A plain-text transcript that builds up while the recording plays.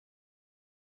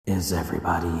Is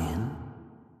everybody in?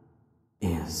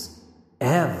 Is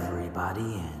everybody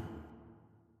in?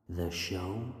 The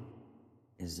show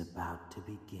is about to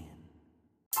begin.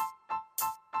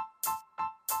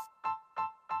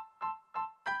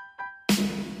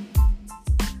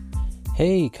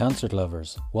 Hey concert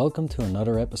lovers, welcome to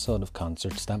another episode of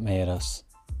Concerts That Made Us.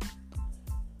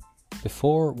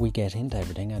 Before we get into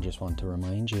everything, I just want to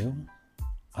remind you,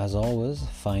 as always,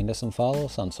 find us and follow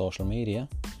us on social media.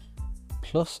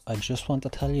 Plus, I just want to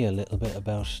tell you a little bit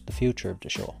about the future of the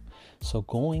show. So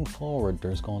going forward,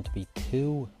 there's going to be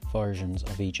 2 versions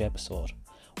of each episode.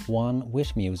 One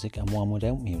with music and one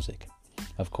without music.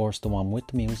 Of course, the one with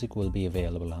the music will be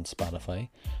available on Spotify,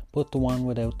 but the one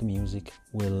without the music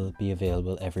will be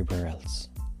available everywhere else.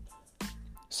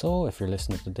 So if you're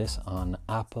listening to this on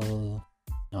Apple,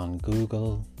 on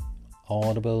Google,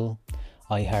 Audible,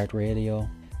 iHeartRadio,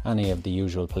 any of the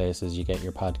usual places you get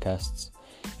your podcasts,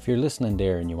 if you're listening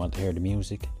there and you want to hear the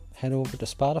music, head over to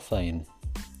Spotify and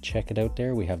check it out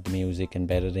there. We have the music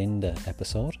embedded in the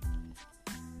episode.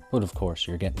 But of course,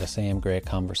 you're getting the same great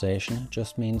conversation. It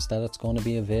just means that it's going to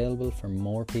be available for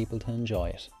more people to enjoy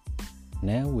it.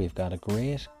 Now we've got a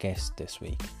great guest this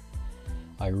week.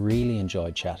 I really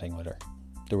enjoyed chatting with her.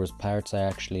 There was parts I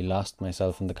actually lost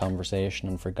myself in the conversation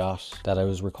and forgot that I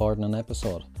was recording an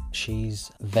episode.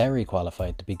 She's very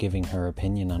qualified to be giving her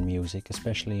opinion on music,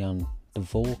 especially on the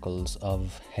vocals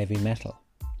of heavy metal.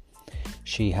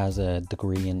 She has a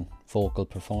degree in vocal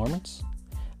performance,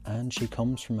 and she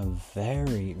comes from a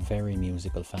very, very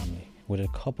musical family with a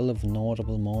couple of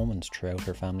notable moments throughout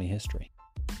her family history.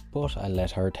 But I'll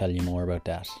let her tell you more about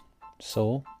that.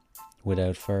 So,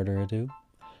 without further ado,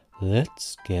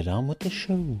 let's get on with the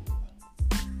show.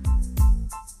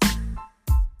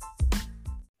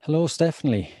 Hello,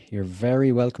 Stephanie. You're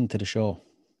very welcome to the show.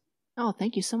 Oh,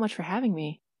 thank you so much for having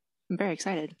me. I'm very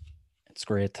excited. It's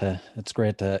great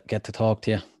to get to talk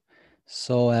to you.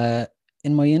 So,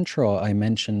 in my intro, I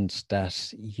mentioned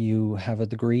that you have a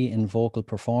degree in vocal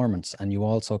performance and you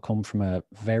also come from a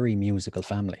very musical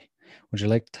family. Would you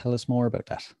like to tell us more about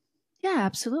that? Yeah,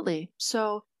 absolutely.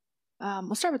 So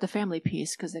we'll start with the family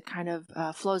piece because it kind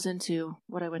of flows into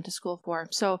what I went to school for.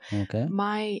 So Okay.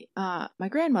 my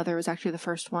grandmother was actually the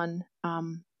first one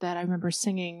that I remember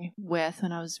singing with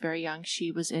when I was very young.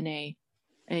 She was in a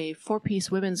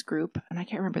 4-piece women's group, and I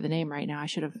can't remember the name right now. I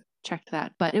should have checked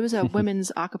that, but it was a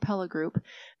women's a cappella group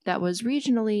that was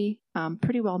regionally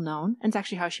pretty well known. And it's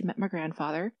actually how she met my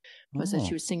grandfather, was that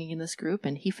she was singing in this group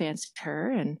and he fancied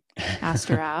her and asked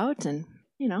her out, and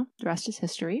the rest is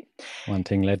history. One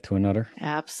thing led to another.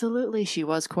 Absolutely. She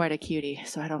was quite a cutie,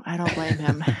 so I don't blame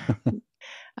him.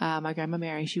 My grandma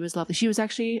Mary, she was lovely. She was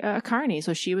actually a Carney,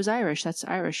 so she was Irish. That's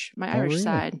Irish, my Irish really?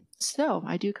 side. So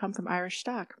I do come from Irish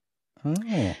stock.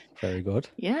 Oh, very good.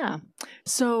 Yeah.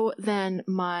 So then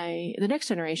the next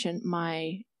generation,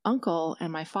 my uncle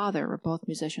and my father were both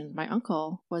musicians. My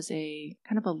uncle was a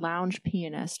kind of a lounge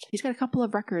pianist. He's got a couple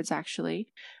of records actually.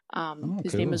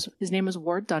 His name was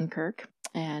Ward Dunkirk,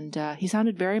 and he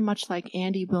sounded very much like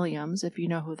Andy Williams, if you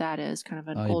know who that is, kind of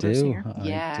an older singer.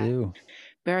 I do.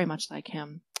 Very much like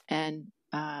him, and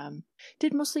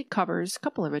did mostly covers, a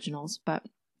couple originals, but.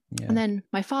 Yeah. And then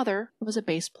my father was a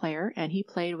bass player, and he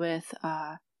played with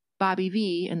Bobby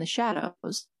V and the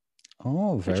Shadows.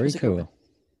 Oh, very cool.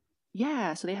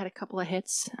 Yeah, so they had a couple of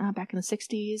hits back in the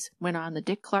 60s. Went on the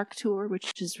Dick Clark tour,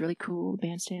 which is really cool,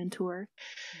 bandstand tour.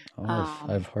 Oh,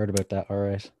 I've heard about that, all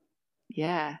right.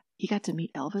 Yeah, he got to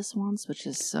meet Elvis once, which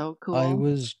is so cool. I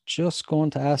was just going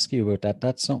to ask you about that.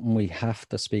 That's something we have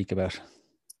to speak about.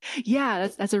 Yeah,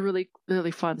 that's a really, really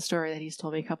fun story that he's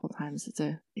told me a couple of times.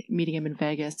 Meeting him in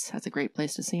Vegas. That's a great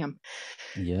place to see him.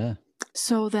 Yeah.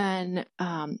 So then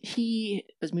he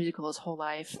was musical his whole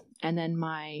life. And then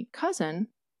my cousin,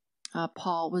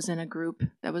 Paul, was in a group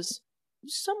that was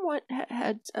somewhat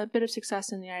had a bit of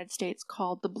success in the United States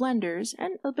called the Blenders,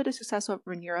 and a bit of success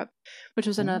over in Europe, which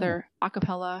was another a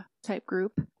cappella type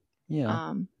group.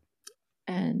 Yeah.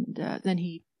 Then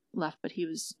he left, but he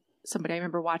was somebody I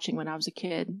remember watching when I was a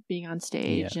kid, being on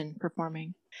stage and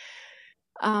performing.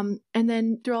 And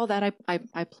then through all that,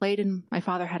 I played in, my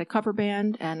father had a cover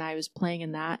band, and I was playing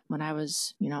in that when I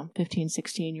was, 15,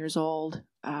 16 years old.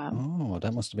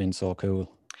 That must have been so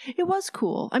cool. It was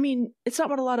cool. I mean, it's not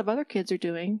what a lot of other kids are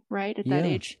doing, right, at that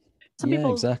age.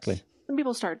 Exactly. Some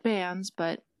people start bands,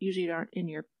 but usually aren't in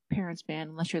your parents'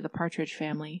 band unless you're the Partridge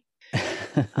Family.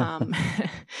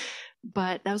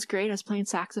 But that was great. I was playing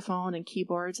saxophone and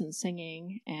keyboards and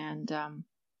singing, and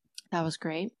that was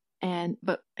great.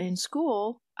 But in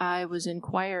school, I was in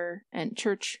choir and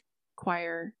church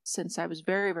choir since I was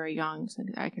very, very young. So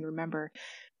I can remember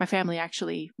my family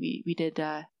actually, we did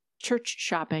church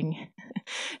shopping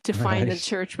to find the Right.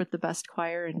 church with the best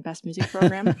choir and best music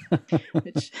program,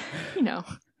 which, you know,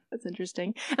 that's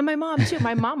interesting. And my mom too.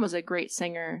 My mom was a great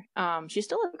singer. She's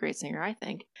still a great singer, I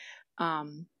think.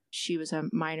 She was a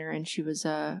minor, and she was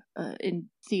in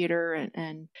theater,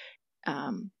 and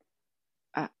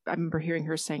I remember hearing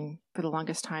her sing for the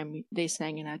longest time. They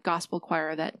sang in a gospel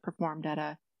choir that performed at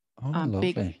a Oh,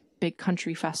 lovely. big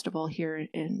country festival here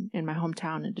in my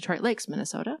hometown in Detroit Lakes,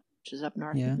 Minnesota, which is up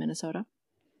north Yeah. of Minnesota.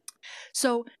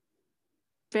 So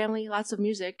family, lots of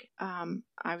music.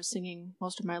 I was singing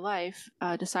most of my life.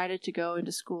 Decided to go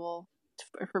into school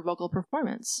for vocal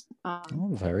performance.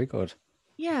 Oh, very good.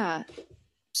 Yeah.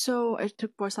 So I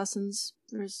took voice lessons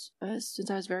since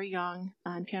I was very young,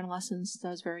 and piano lessons since I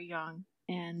was very young,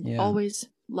 and Yeah. always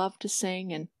loved to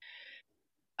sing. And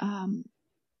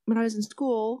when I was in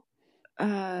school,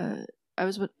 I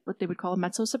was what they would call a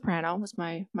mezzo soprano, was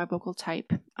my vocal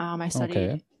type. I studied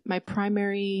Okay. my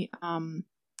primary, I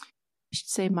should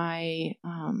say my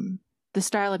the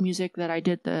style of music that I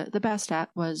did the best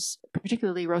at was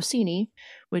particularly Rossini,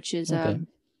 which is Okay.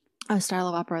 a style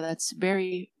of opera that's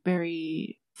very,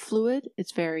 very fluid.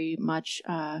 It's very much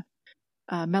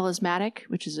melismatic,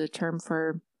 which is a term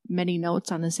for many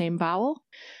notes on the same vowel.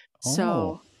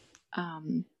 So,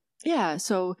 yeah.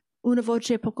 So, Una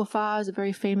voce poco fa is a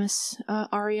very famous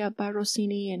aria by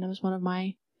Rossini, and it was one of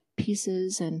my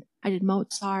pieces. And I did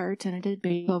Mozart, and I did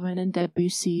Beethoven and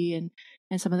Debussy, and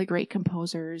some of the great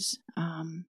composers.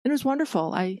 And it was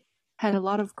wonderful. I had a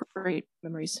lot of great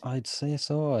memories. I'd say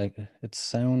so. It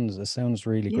sounds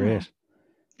really Yeah. great.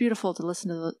 It's beautiful to listen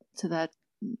to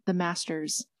the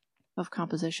masters of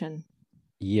composition.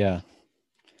 Yeah.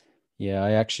 Yeah,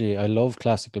 I love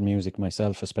classical music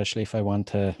myself, especially if I want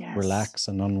to Yes. relax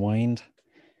and unwind.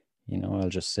 I'll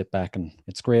just sit back, and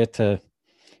it's great to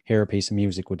hear a piece of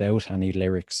music without any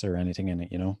lyrics or anything in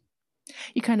it,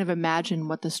 You kind of imagine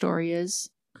what the story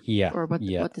is, Yeah. or what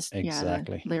Yeah, the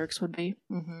exactly. lyrics would be.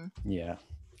 Mm-hmm. Yeah.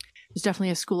 There's definitely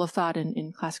a school of thought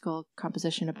in classical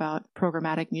composition about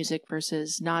programmatic music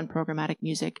versus non-programmatic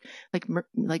music.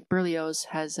 Like Berlioz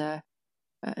has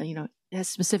has a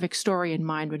specific story in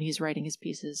mind when he's writing his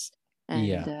pieces,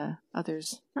 and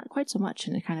others not quite so much,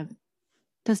 and it kind of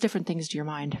does different things to your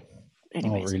mind.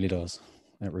 Anyways. Oh, it really does.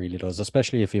 It really does,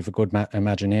 especially if you have a good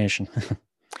imagination.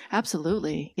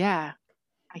 Absolutely, yeah.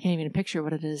 I can't even picture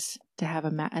what it is to have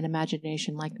an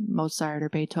imagination like Mozart or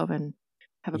Beethoven,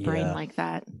 have a brain Yeah. like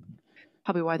that.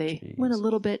 Probably why they went a Jeez.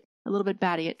 little bit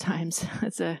batty at times.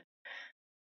 It's a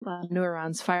lot of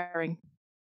neurons firing.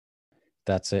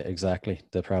 That's it, exactly.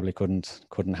 They probably couldn't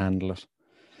handle it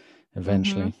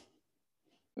eventually.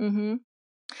 Mm-hmm.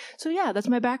 So yeah, that's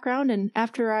my background. And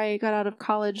after I got out of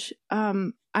college,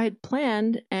 I had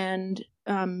planned, and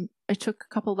I took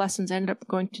a couple lessons. I ended up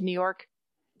going to New York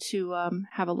to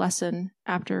have a lesson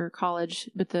after college,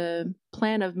 with the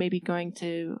plan of maybe going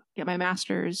to get my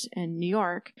master's in New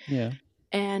York. Yeah.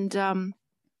 And I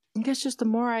guess just the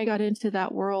more I got into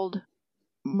that world,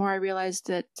 the more I realized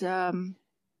that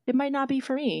it might not be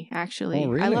for me, actually. Oh,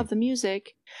 really? I love the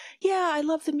music. Yeah, I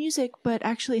love the music, but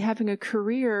actually having a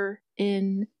career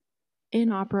in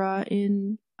opera,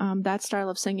 in that style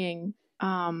of singing,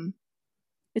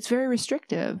 it's very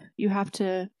restrictive. You have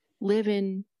to live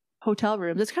in hotel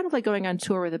rooms. It's kind of like going on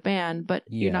tour with a band, but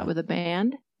you're not Yeah. with a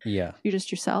band. Yeah, You're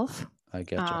just yourself. I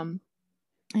get you.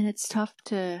 And it's tough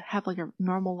to have like a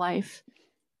normal life.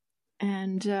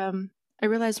 And I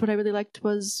realized what I really liked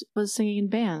was singing in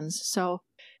bands. So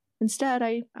instead,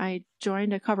 I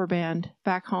joined a cover band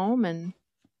back home and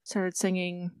started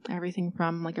singing everything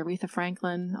from like Aretha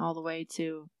Franklin all the way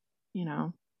to,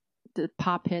 the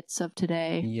pop hits of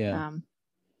today. Yeah.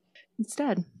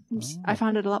 Instead, I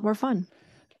found it a lot more fun.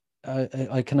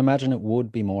 I can imagine it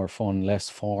would be more fun, less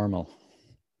formal.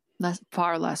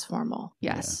 Far less formal.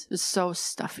 Yes. It's so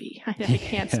stuffy. I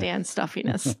can't stand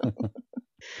stuffiness.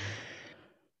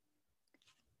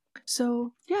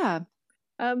 So, yeah.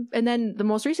 And then the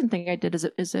most recent thing I did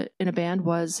in a band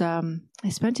was I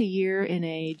spent a year in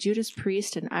a Judas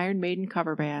Priest and Iron Maiden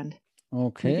cover band.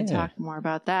 Okay. We can talk more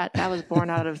about that. That was born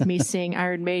out of me seeing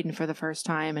Iron Maiden for the first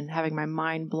time and having my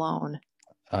mind blown,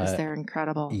 because they're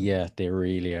incredible. Yeah, they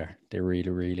really are. They really,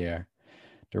 really are.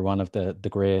 They're one of the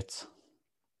greats.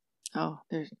 Oh,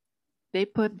 they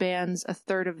put bands a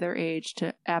third of their age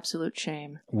to absolute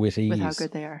shame with ease. With how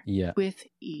good they are. Yeah. With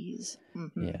ease.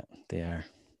 Mm-hmm. Yeah, they are.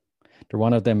 They're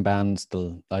one of them bands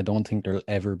I don't think there'll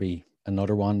ever be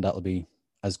another one that'll be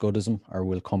as good as them or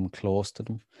will come close to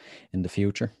them in the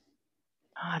future.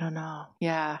 I don't know.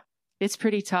 Yeah. It's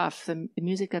pretty tough. The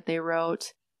music that they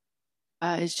wrote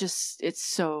is just, it's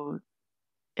so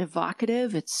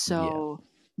evocative. It's so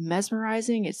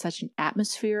mesmerizing. It's such an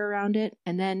atmosphere around it.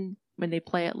 And then when they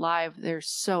play it live, they're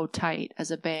so tight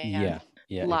as a band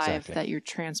live exactly. that you're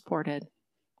transported.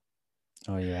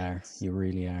 Oh, you are. You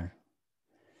really are.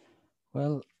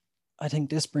 Well, I think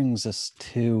this brings us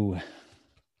to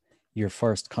your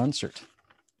first concert.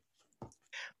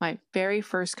 My very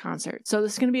first concert. So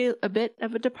this is going to be a bit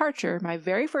of a departure. My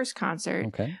very first concert.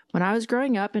 Okay. When I was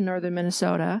growing up in northern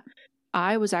Minnesota,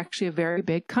 I was actually a very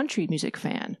big country music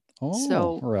fan. Oh,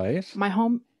 so right. My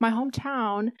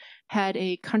hometown had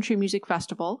a country music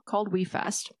festival called We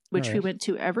Fest, which we went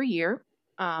to every year.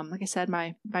 Like I said,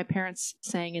 my parents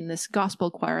sang in this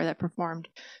gospel choir that performed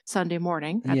Sunday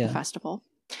morning at the festival.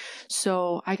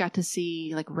 So I got to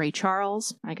see like Ray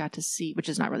Charles. I got to see, which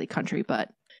is not really country, but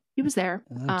he was there.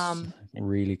 That's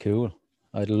really cool.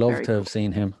 I'd love to have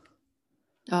seen him.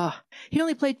 He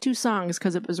only played 2 songs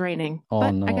because it was raining. Oh,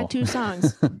 but no. I got 2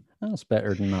 songs. That's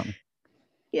better than nothing.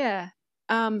 Yeah.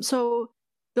 So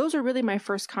those are really my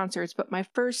first concerts, but my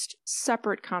first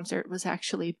separate concert was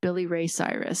actually Billy Ray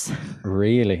Cyrus.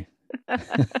 Really?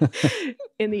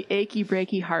 In the achy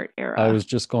breaky heart era. I was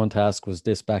just going to ask, was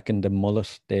this back in the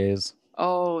mullet days?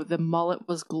 Oh, the mullet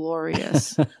was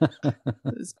glorious. It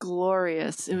was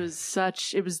glorious. It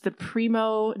was the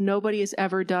primo. Nobody has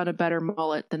ever done a better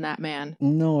mullet than that man.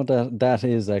 No, that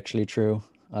is actually true.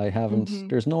 I haven't.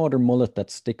 There's no other mullet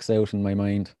that sticks out in my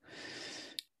mind.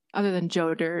 Other than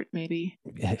Joe Dirt, maybe.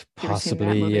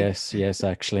 Possibly, yes,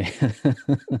 actually.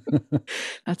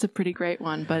 That's a pretty great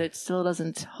one, but it still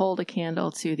doesn't hold a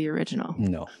candle to the original.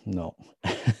 No.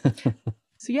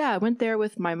 So yeah, I went there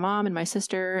with my mom and my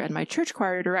sister and my church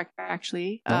choir director,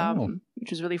 actually, which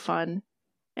was really fun.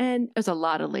 And there's a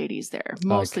lot of ladies there,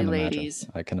 mostly ladies.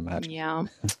 I can imagine. Yeah,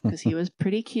 because he was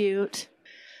pretty cute.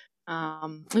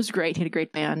 It was great. He had a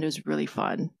great band. It was really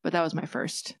fun. But that was my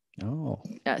first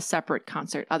separate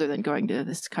concert other than going to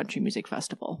this country music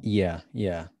festival. Yeah.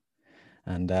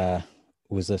 And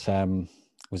was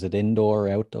it indoor,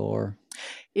 outdoor?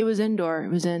 It was indoor. It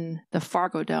was in the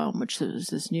Fargo Dome, which is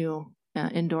this new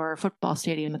indoor football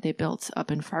stadium that they built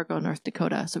up in Fargo, North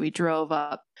Dakota. So we drove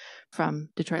up from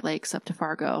Detroit Lakes up to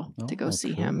Fargo to go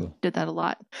see him. Did that a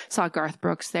lot. Saw Garth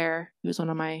Brooks there. He was one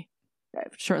of my,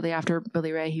 shortly after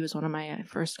Billy Ray, he was one of my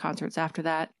first concerts after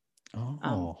that.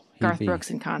 Garth Brooks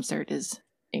in concert is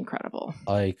incredible.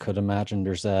 I could imagine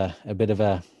there's a bit of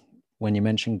a, when you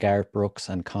mention Garth Brooks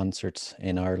and concerts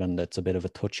in Ireland, it's a bit of a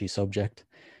touchy subject.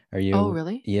 Are you? Oh,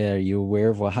 really? Yeah, are you aware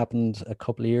of what happened a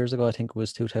couple of years ago? I think it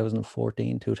was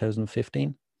 2014,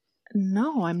 2015.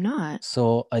 No, I'm not.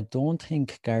 So I don't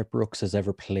think Garth Brooks has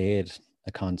ever played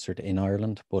a concert in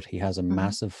Ireland, but he has a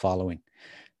massive following.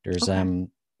 There's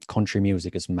country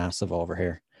music is massive over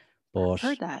here. But I've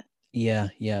heard that.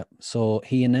 Yeah. So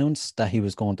he announced that he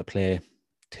was going to play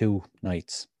 2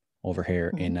 nights over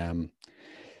here in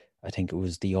I think it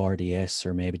was the RDS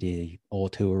or maybe the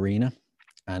O2 Arena.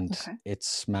 And it's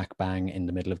smack bang in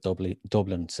the middle of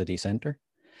Dublin city centre.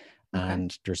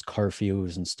 And there's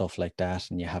curfews and stuff like that.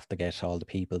 And you have to get all the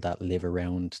people that live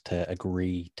around to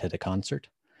agree to the concert.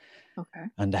 Okay.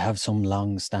 And they have some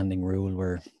long standing rule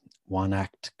where one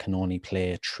act can only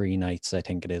play 3 nights, I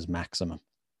think it is maximum.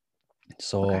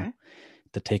 So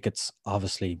the tickets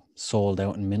obviously sold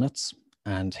out in minutes.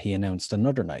 And he announced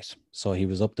another night. So he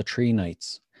was up to 3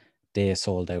 nights. They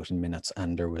sold out in minutes,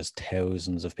 and there was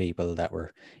thousands of people that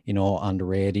were, on the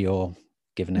radio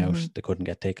giving out they couldn't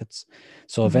get tickets.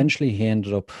 So eventually he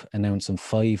ended up announcing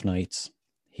 5 nights.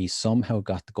 He somehow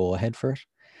got the go ahead for it.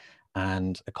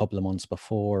 And a couple of months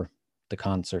before the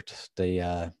concert,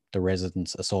 the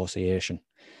Residents Association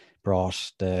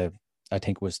brought I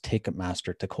think it was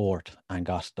Ticketmaster to court and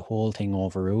got the whole thing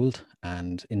overruled.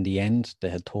 And in the end, they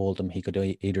had told him he could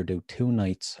either do 2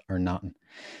 nights or nothing.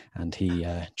 And he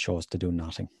chose to do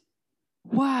nothing.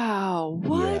 Wow.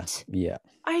 What? Yeah.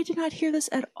 I did not hear this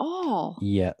at all.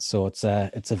 Yeah. So it's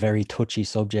a very touchy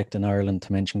subject in Ireland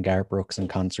to mention Garth Brooks and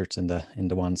concerts in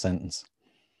the one sentence.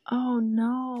 Oh,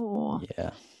 no.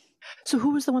 Yeah. So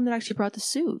who was the one that actually brought the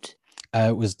suit?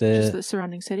 It was just the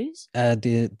surrounding cities?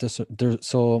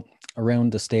 So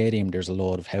around the stadium, there's a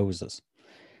lot of houses.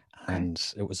 And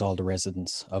it was all the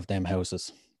residents of them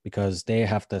houses because they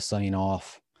have to sign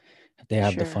off. They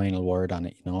have the final word on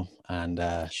it, and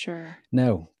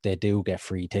now they do get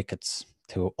free tickets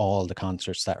to all the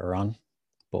concerts that are on,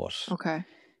 but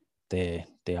they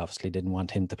obviously didn't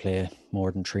want him to play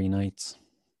more than 3 nights.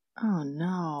 Oh,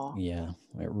 no. Yeah,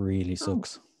 it really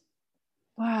sucks.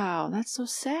 Wow, that's so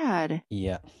sad.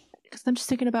 Yeah. Because I'm just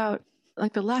thinking about,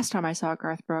 like, the last time I saw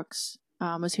Garth Brooks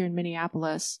was here in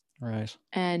Minneapolis. Right.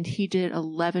 And he did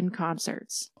 11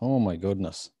 concerts. Oh, my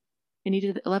goodness. And he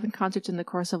did 11 concerts in the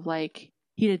course of, like,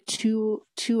 he did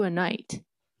two a night.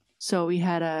 So we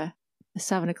had a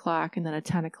 7 o'clock and then a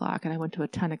 10 o'clock, and I went to a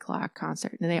 10 o'clock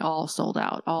concert, and they all sold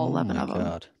out. All 11 of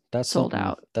them That's sold something,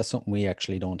 out. That's something we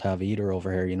actually don't have either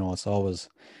over here. You know, it's always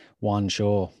one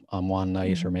show on one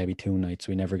night or maybe 2 nights.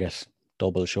 We never get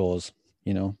double shows,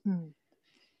 you know.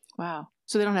 Wow.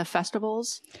 So they don't have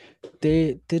festivals?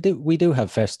 They do. We do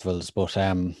have festivals, but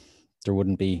there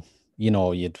wouldn't be, you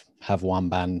know, you'd have one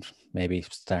band maybe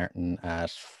starting at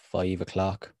 5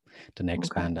 o'clock, the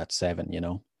next band at 7, you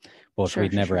know. But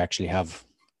we'd never actually have,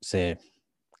 say,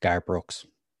 Garth Brooks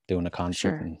doing a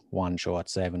concert and one show at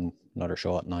 7, another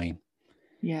show at 9.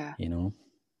 Yeah. You know?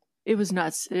 It was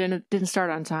nuts. And it didn't start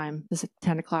on time. This is a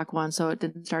 10 o'clock one, so it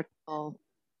didn't start till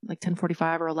like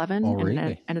 10:45 or 11. Oh, really?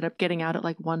 And it ended up getting out at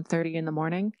like 1:30 in the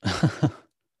morning.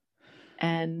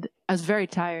 And I was very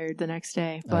tired the next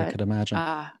day. But I could imagine.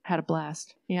 Had a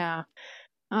blast. Yeah.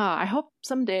 I hope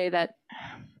someday that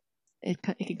it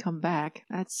can come back.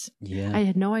 I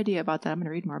had no idea about that. I'm going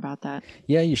to read more about that.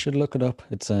 Yeah, you should look it up.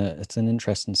 It's an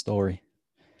interesting story.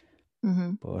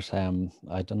 Mm-hmm. But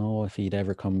I don't know if he'd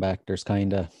ever come back. There's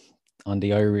kind of, on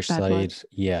the Irish side,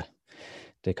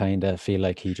 they kind of feel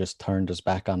like he just turned his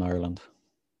back on Ireland.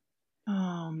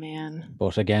 Oh, man.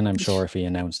 But again, I'm sure if he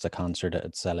announced a concert,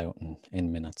 it'd sell out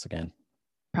in minutes again.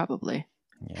 Probably.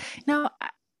 Yeah. Now,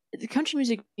 the country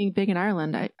music being big in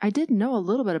Ireland, I did know a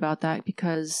little bit about that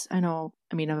because I'm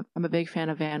a big fan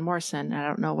of Van Morrison. I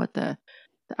don't know what the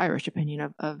Irish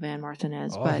opinion of Van Morrison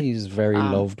is. Oh, but he's very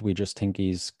loved. We just think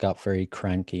he's got very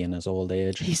cranky in his old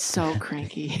age. He's so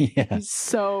cranky. Yeah. He's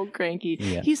so cranky.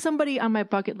 Yeah. He's somebody on my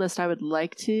bucket list I would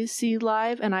like to see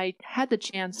live, and I had the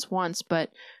chance once,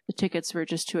 but the tickets were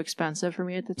just too expensive for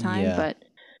me at the time. Yeah. But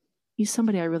he's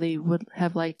somebody I really would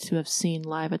have liked to have seen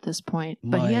live at this point.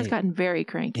 But he has gotten very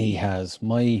cranky. He has.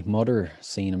 My mother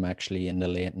seen him actually in the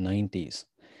late 90s.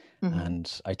 Mm-hmm.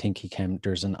 And I think he came,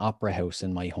 there's an opera house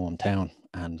in my hometown,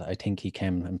 and I think he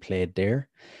came and played there.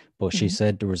 But she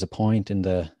said there was a point in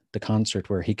the concert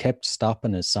where he kept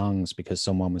stopping his songs because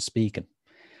someone was speaking.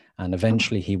 And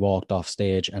eventually he walked off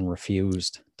stage and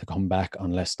refused to come back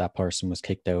unless that person was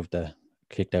kicked out of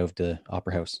the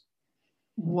opera house.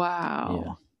 Wow.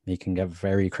 Yeah. He can get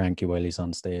very cranky while he's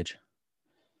on stage.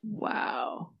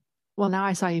 Wow. Well, now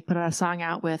I saw you put a song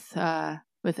out with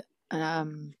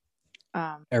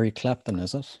Eric Clapton,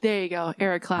 is it? There you go.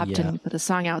 Eric Clapton put a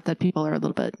song out that people are a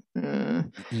little bit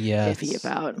iffy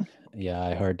about. Yeah,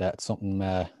 I heard that. Something,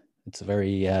 it's a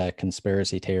very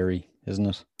conspiracy theory, isn't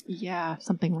it? Yeah,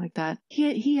 something like that.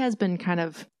 He has been kind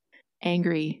of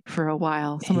angry for a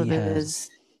while. Some of his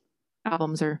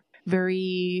albums are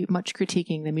very much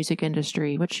critiquing the music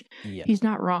industry, which he's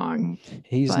not wrong.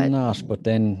 He's not, but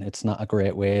then it's not a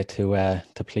great way to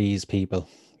please people,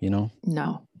 you know?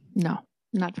 No,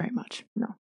 not very much.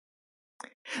 No.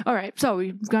 All right, so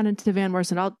we've gone into Van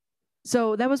Morrison.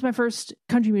 So that was my first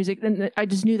country music, and I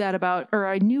just knew that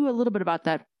I knew a little bit about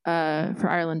that for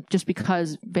Ireland, just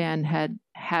because Van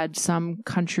had some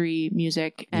country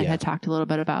music and had talked a little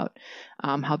bit about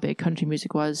how big country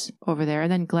music was over there.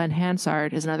 And then Glenn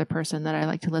Hansard is another person that I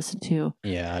like to listen to.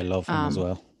 Yeah, I love him as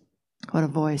well. What a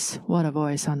voice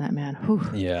on that man. Whew.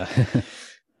 Yeah.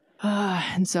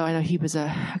 And so I know he was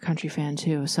a country fan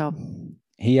too. So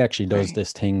he actually does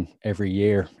this thing every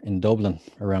year in Dublin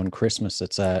around Christmas.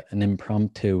 It's an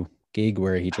impromptu gig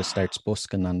where he just starts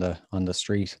busking on the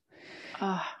street.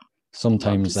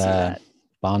 Sometimes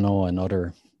Bono and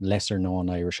other lesser known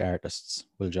Irish artists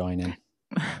will join in.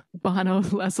 Bono,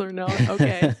 lesser known.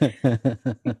 Okay.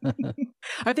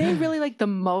 Are they really like the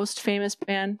most famous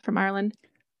band from Ireland,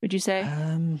 would you say?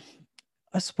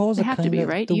 I suppose they have to be,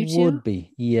 right? They would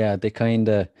be. Yeah, they kind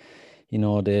of, you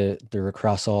know, they're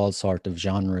across all sort of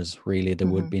genres, really. They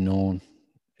would be known.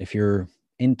 If you're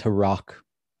into rock,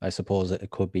 I suppose it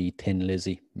could be Thin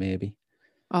Lizzy, maybe.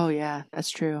 Oh, yeah, that's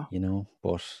true. You know,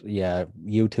 but yeah,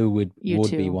 U2 would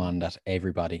be one that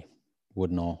everybody would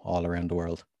know all around the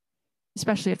world.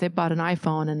 Especially if they bought an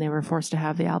iPhone and they were forced to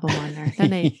have the album on there. Then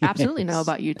they absolutely know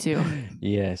about U2.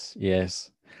 Yes.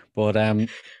 But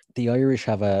the Irish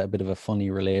have a bit of a funny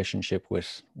relationship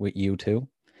with U2.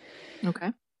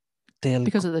 Okay.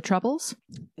 Because of the Troubles?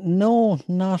 No,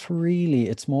 not really.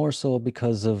 It's more so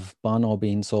because of Bono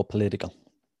being so political.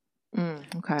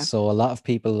 Okay. So a lot of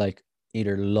people like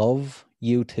either love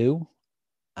U2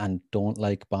 and don't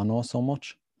like Bono so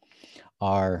much,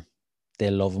 or they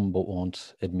love him but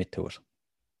won't admit to it.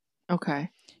 Okay.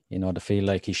 You know, they feel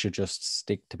like he should just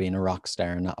stick to being a rock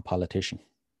star and not a politician.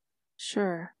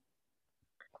 Sure.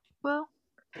 Well,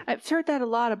 I've heard that a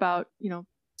lot about, you know,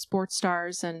 sports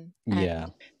stars and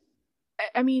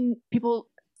I mean, people,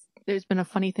 there's been a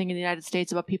funny thing in the United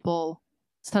States about people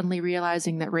suddenly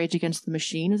realizing that Rage Against the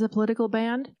Machine is a political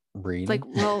band. Really? It's like,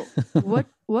 well,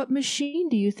 what machine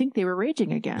do you think they were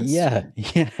raging against? Yeah,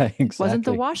 exactly. It wasn't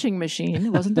the washing machine. It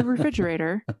wasn't the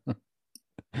refrigerator.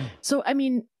 So, I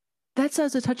mean, that's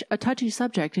a touchy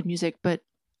subject in music, but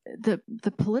the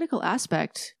political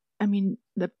aspect, I mean,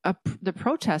 the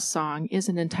protest song is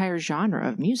an entire genre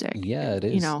of music. Yeah, it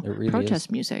is. You know, it really protest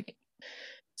is. music.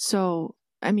 So,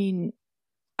 I mean,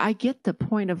 I get the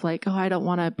point of like, oh, I don't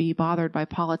want to be bothered by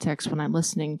politics when I'm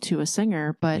listening to a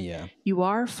singer, but Yeah, you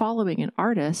are following an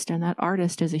artist, and that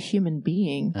artist is a human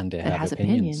being and they that have has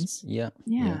opinions. opinions. Yeah,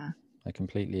 Yeah. I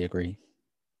completely agree.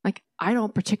 Like, I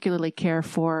don't particularly care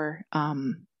for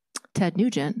Ted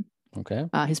Nugent, Okay.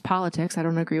 his politics. I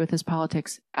don't agree with his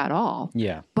politics at all.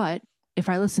 Yeah, But if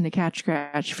I listen to Catch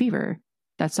Scratch Fever,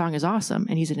 that song is awesome,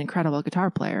 and he's an incredible guitar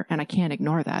player, and I can't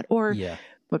ignore that. Or yeah,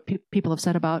 what people have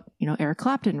said about, you know, Eric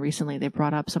Clapton recently. They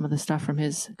brought up some of the stuff from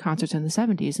his concerts in the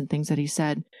 70s and things that he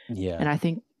said. yeah. And I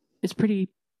think it's pretty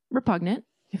repugnant,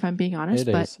 if I'm being honest.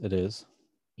 It is.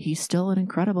 He's still an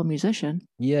incredible musician.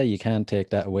 Yeah, you can't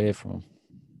take that away from him.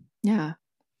 Yeah.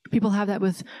 People have that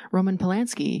with Roman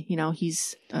Polanski. You know,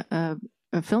 he's a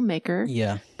filmmaker,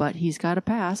 Yeah, but he's got a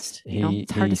past. You know, He-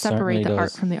 it's hard he to separate certainly the art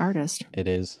does. from the artist. it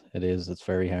is. It's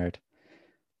very hard.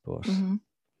 But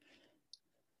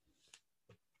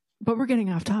But we're getting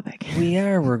off topic.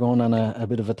 we're going on a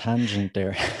bit of a tangent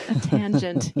there. A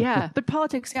tangent. Yeah. But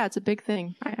politics, yeah, it's a big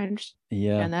thing. I understand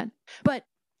Yeah, that. But,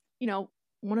 you know,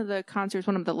 one of the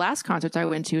last concerts I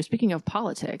went to, speaking of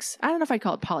politics, I don't know if I'd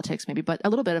call it politics maybe, but a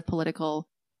little bit of political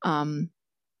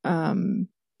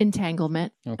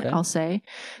entanglement, okay. I'll say.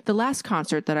 The last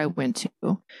concert that I went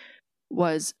to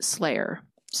was Slayer.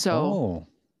 So Oh,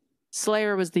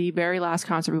 Slayer was the very last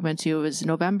concert we went to. It was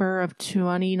November of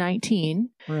 2019.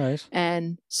 right.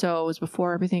 And so it was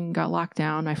before everything got locked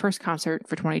down. My first concert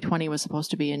for 2020 was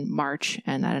supposed to be in March,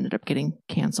 and that ended up getting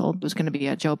canceled. It was going to be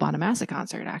a Joe Bonamassa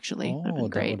concert, actually. Would have been Oh,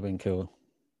 that great. would have been cool.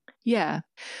 Yeah.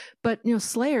 But, you know,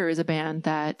 Slayer is a band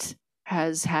that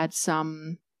has had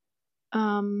some,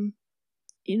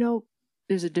 you know,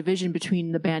 there's a division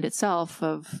between the band itself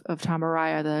of Tom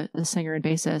Araya, the singer and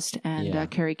bassist, and Yeah.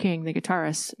 Kerry King, the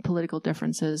guitarist, political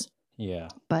differences. Yeah,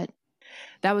 But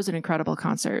that was an incredible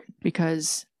concert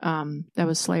because that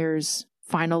was Slayer's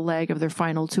final leg of their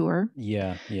final tour.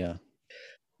 yeah.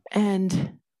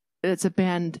 And it's a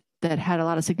band that had a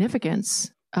lot of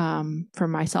significance for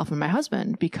myself and my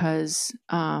husband because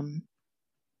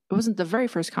it wasn't the very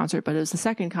first concert, but it was the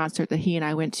second concert that he and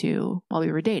I went to while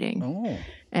we were dating. Oh,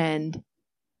 And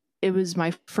it was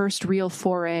my first real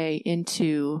foray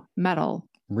into metal.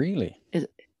 really?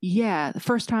 Yeah, the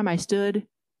first time I stood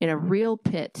in a real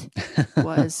pit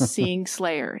was seeing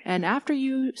Slayer. And after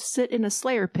you sit in a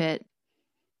Slayer pit,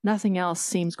 nothing else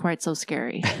seems quite so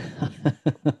scary.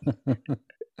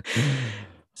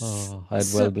 Oh, I'd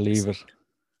well believe it.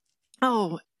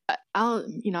 Oh, I'll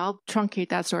truncate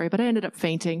that story, but I ended up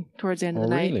fainting towards the end of Oh,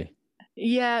 the night. really?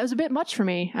 Yeah, it was a bit much for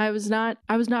me. I was not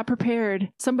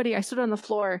prepared. I stood on the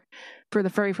floor for the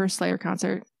very first Slayer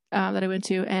concert that I went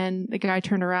to, and the guy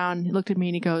turned around, he looked at me,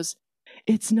 and he goes,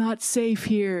 "It's not safe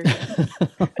here."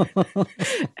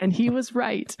 And he was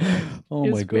right. Oh,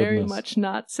 It's my goodness. very much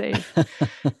not safe.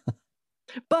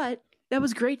 But that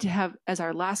was great to have as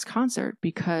our last concert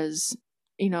because,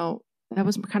 you know, that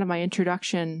was kind of my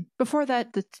introduction. Before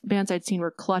that, the bands I'd seen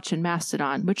were Clutch and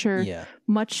Mastodon, which are Yeah,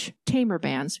 much tamer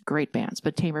bands, great bands,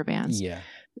 but tamer bands. yeah,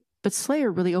 But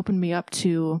Slayer really opened me up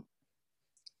to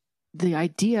the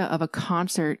idea of a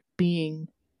concert being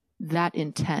that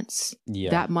intense, yeah.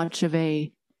 that much of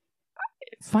a,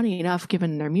 funny enough,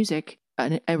 given their music,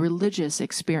 a religious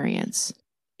experience.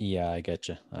 Yeah, I get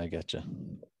you.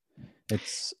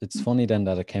 It's funny then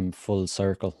that it came full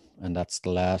circle, and that's the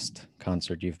last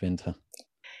concert you've been to.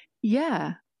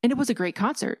 Yeah. And it was a great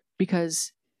concert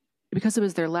because it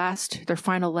was their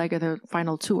final leg of their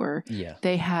final tour. Yeah.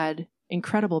 They had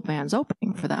incredible bands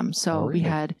opening for them. So Oh, really?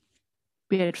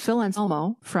 we had Phil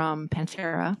Anselmo from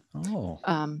Pantera, Oh,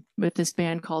 with this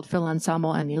band called Phil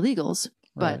Anselmo and the Illegals,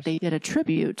 but right. they did a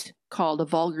tribute called A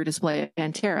Vulgar Display of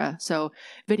Pantera. So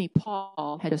Vinnie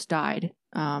Paul had just died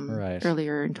Right.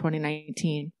 earlier in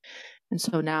 2019. And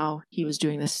so now he was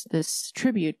doing this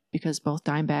tribute because both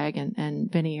Dimebag and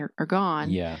Vinnie are gone.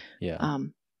 Yeah, yeah.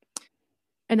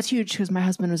 And it's huge because my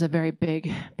husband was a very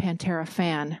big Pantera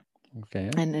fan, Okay.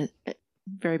 and a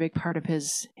very big part of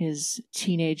his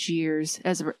teenage years,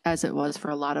 as it was for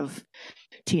a lot of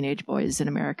teenage boys in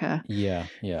America. Yeah,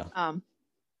 yeah.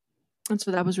 And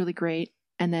so that was really great.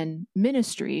 And then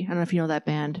Ministry, I don't know if you know that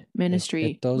band.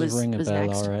 Ministry It does ring a was bell,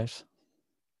 next. all right.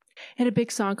 Had a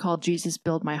big song called Jesus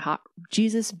Built My Hot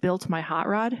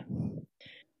Rod,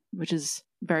 which is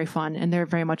very fun. And they're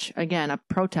very much, again, a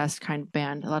protest kind of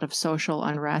band. A lot of social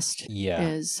unrest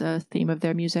is a theme of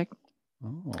their music.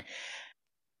 Oh.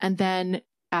 And then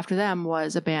after them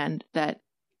was a band that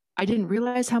I didn't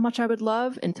realize how much I would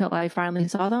love until I finally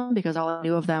saw them, because all I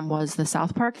knew of them was the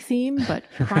South Park theme, but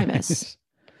Primus.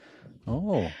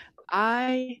 Oh.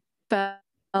 I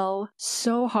fell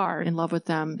so hard in love with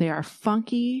them. They are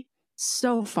funky,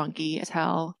 so funky as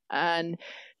hell. And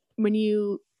when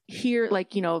you hear,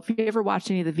 like, you know, if you ever watched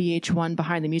any of the VH1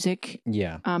 Behind the Music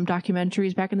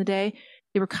documentaries back in the day,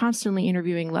 they were constantly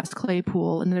interviewing Les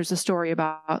Claypool. And there's a story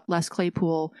about Les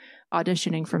Claypool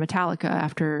auditioning for Metallica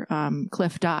after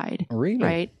Cliff died. Really?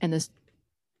 Right? And this,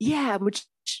 which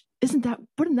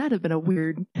wouldn't that have been a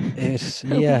weird,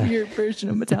 weird version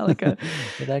of Metallica?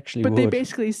 It actually would.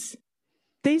 But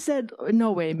they said,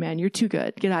 no way, man, you're too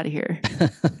good. Get out of here.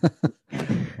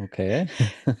 Okay.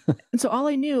 And so all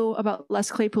I knew about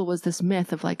Les Claypool was this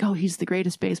myth of like, oh, he's the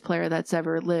greatest bass player that's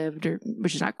ever lived,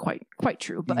 which is not quite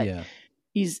true, but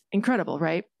he's incredible,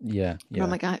 right? Yeah. But I'm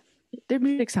like, their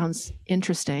music sounds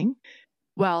interesting.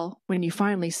 Well, when you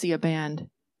finally see a band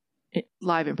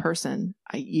live in person,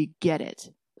 you get it.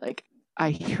 Like,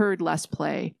 I heard Les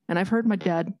play, and I've heard my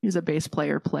dad, who's a bass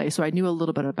player, play, so I knew a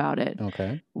little bit about it.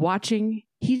 Okay. Watching,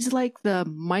 he's like the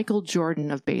Michael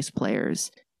Jordan of bass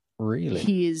players. Really?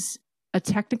 He's a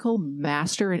technical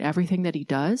master in everything that he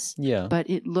does. Yeah. But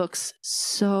it looks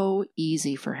so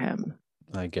easy for him.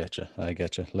 I get you.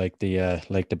 Like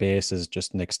the bass is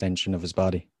just an extension of his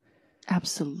body.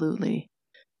 Absolutely.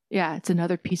 Yeah, it's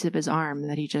another piece of his arm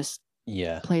that he just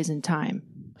plays in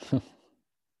time.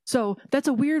 So that's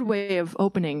a weird way of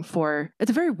opening it's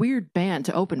a very weird band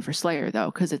to open for Slayer,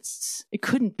 though, because it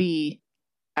couldn't be,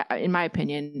 in my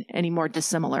opinion, any more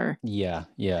dissimilar. Yeah.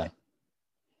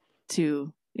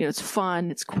 To, it's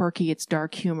fun, it's quirky, it's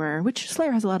dark humor, which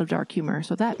Slayer has a lot of dark humor,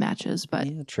 so that matches, but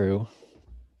true.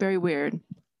 Very weird.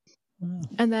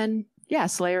 And then,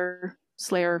 Slayer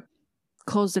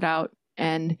closed it out,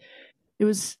 and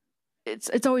it's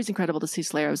always incredible to see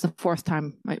Slayer. It was the fourth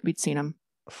time we'd seen them.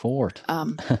 Fourth?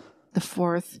 The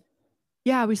fourth.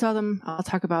 Yeah, we saw them. I'll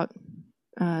talk about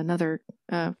another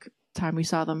time we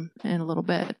saw them in a little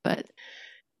bit, but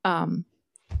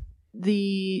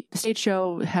the stage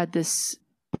show had this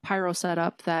pyro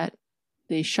setup that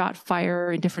they shot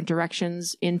fire in different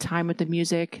directions in time with the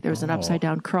music. There was an upside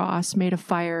down cross made of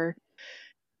fire.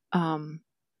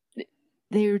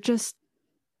 There's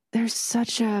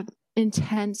such a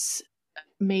intense,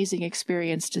 amazing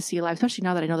experience to see live, especially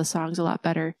now that I know the songs a lot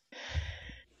better.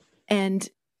 And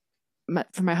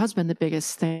for my husband, the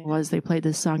biggest thing was they played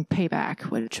this song Payback,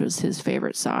 which was his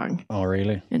favorite song. Oh,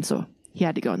 really? And so he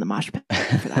had to go in the mosh pit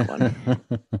for that one.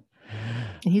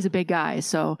 And he's a big guy,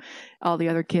 so all the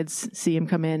other kids see him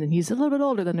come in, and he's a little bit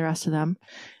older than the rest of them.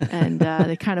 And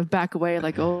they kind of back away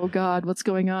like, oh, God, what's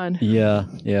going on? Yeah.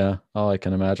 Oh, I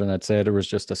can imagine. I'd say there was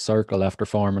just a circle after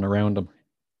forming around him.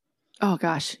 Oh,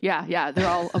 gosh. Yeah. They're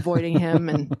all avoiding him,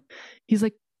 and he's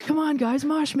like, come on, guys,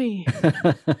 mosh me.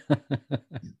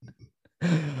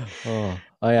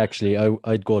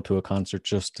 I'd go to a concert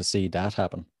just to see that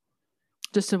happen.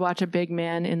 Just to watch a big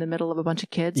man in the middle of a bunch of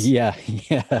kids? Yeah.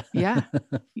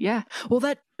 Well,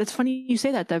 that's funny you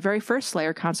say that. The very first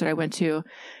Slayer concert I went to,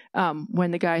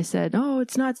 when the guy said, oh,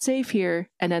 it's not safe here,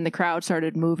 and then the crowd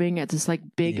started moving at this like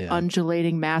big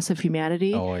undulating mass of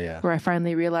humanity, where I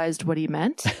finally realized what he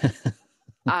meant.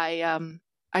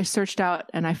 I searched out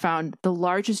and I found the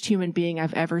largest human being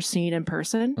I've ever seen in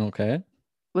person. Okay.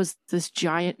 Was this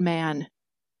giant man.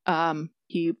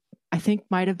 He, I think,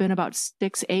 might have been about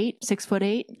 6'8".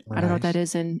 Right. I don't know what that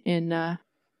is in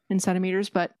centimeters,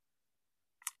 but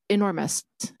enormous.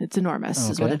 It's enormous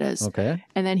is what it is. Okay.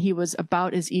 And then he was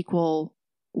about as equal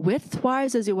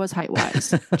width-wise as he was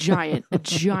height-wise. A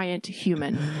giant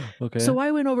human. Okay. So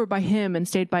I went over by him and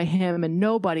stayed by him, and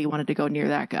nobody wanted to go near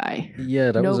that guy.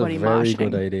 Yeah, that nobody was a very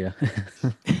moshing. good idea.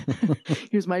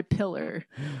 Here's my pillar.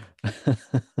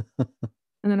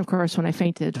 And then, of course, when I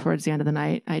fainted towards the end of the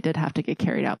night, I did have to get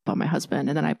carried out by my husband,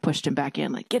 and then I pushed him back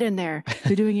in, like, get in there.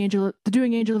 They're doing Angel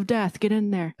of Death. Get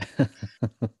in there.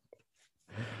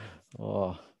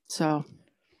 So,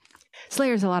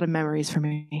 Slayer's a lot of memories for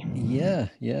me. Yeah,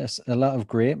 yes. A lot of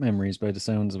great memories by the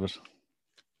sounds of it.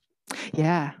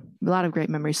 Yeah, a lot of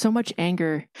great memories. So much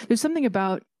anger. There's something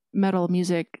about metal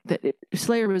music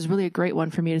Slayer was really a great one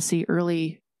for me to see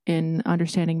early in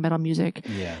understanding metal music.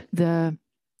 Yeah.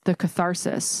 The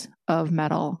catharsis of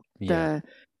metal, the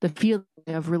feeling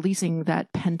of releasing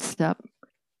that pent up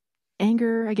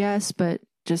anger, I guess, but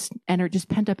just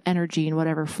pent up energy in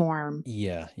whatever form.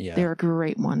 Yeah. They're a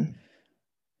great one.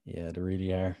 Yeah, they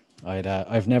really are.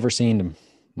 I've never seen them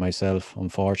myself,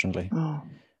 unfortunately. Oh,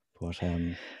 But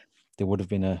they would have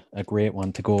been a great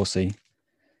one to go see.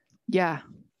 yeah.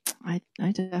 I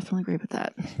definitely agree with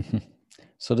that.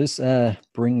 So this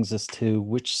brings us to,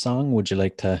 which song would you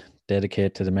like to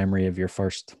dedicate to the memory of your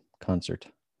first concert?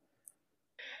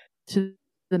 To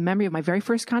the memory of my very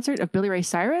first concert of Billy Ray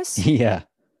Cyrus? Yeah.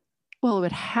 Well, it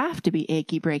would have to be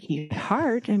Achy Breaky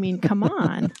Heart. I mean, come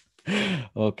on.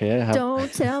 Okay.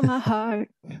 Don't tell my heart,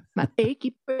 my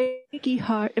achy breaky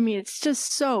heart. I mean, it's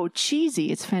just so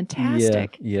cheesy. It's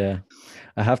fantastic. Yeah.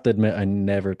 I have to admit, I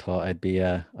never thought I'd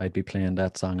be playing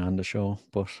that song on the show,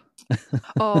 but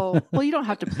Oh, well, you don't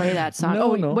have to play that song.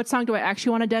 No. What song do I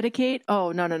actually want to dedicate?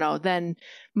 Oh, no. Then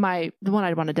the one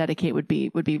I'd want to dedicate would be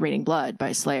Raining Blood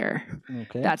by Slayer.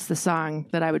 Okay. That's the song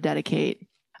that I would dedicate.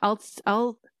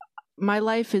 My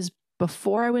life is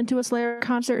before I went to a Slayer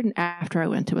concert and after I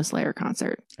went to a Slayer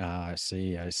concert. I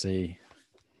see.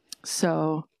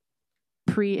 So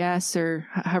pre-S or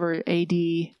however AD,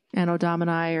 Anno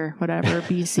Domini or whatever,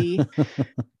 BC.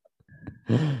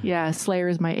 Yeah, Slayer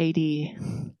is my AD.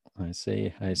 I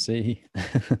see.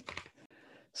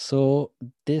 So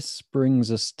this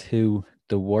brings us to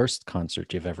the worst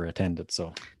concert you've ever attended.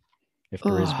 So if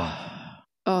there is one.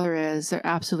 Oh, there is. There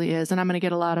absolutely is. And I'm going to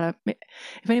get a lot of,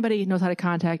 if anybody knows how to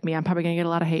contact me, I'm probably going to get a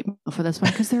lot of hate mail for this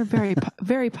one because they're a very,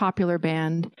 very popular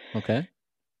band. Okay.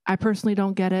 I personally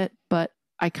don't get it, but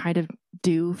I kind of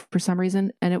do for some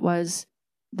reason. And it was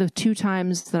the 2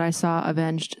 times that I saw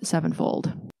Avenged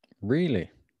Sevenfold.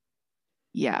 Really?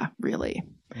 Yeah, really.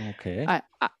 Okay.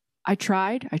 I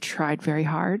tried very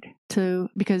hard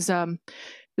because it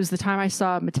was the time I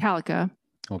saw Metallica.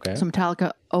 Okay. So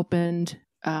Metallica opened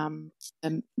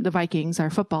the Vikings, our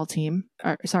football team,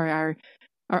 our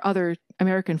other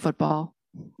American football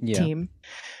team,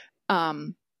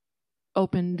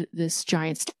 opened this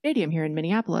giant stadium here in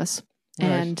Minneapolis. Right.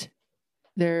 And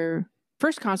their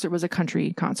first concert was a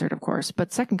country concert, of course,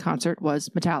 but second concert was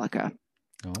Metallica.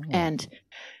 Oh. And it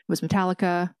was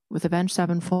Metallica with Avenged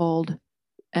Sevenfold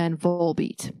and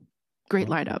Volbeat. Great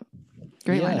lineup.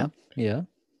 Great lineup. Yeah.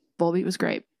 Volbeat was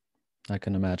great. I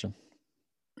can imagine.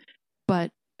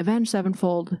 But Avenged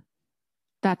Sevenfold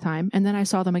that time. And then I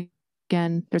saw them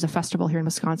again. There's a festival here in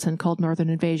Wisconsin called Northern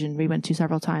Invasion. We went to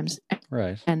several times.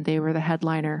 Right. And they were the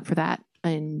headliner for that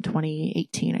in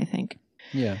 2018, I think.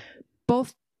 Yeah.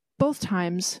 Both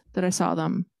times that I saw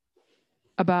them,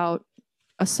 about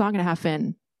a song and a half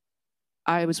in,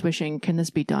 I was wishing, can this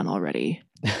be done already?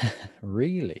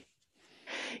 Really?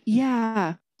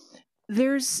 Yeah.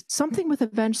 There's something with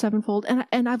Avenged Sevenfold,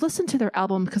 and I've listened to their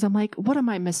album because I'm like, what am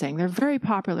I missing? They're very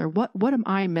popular. What am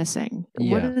I missing?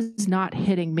 Yeah. What is not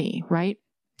hitting me, right?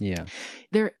 Yeah.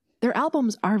 Their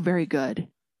albums are very good.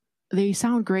 They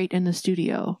sound great in the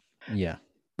studio. Yeah.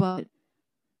 But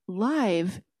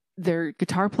live, their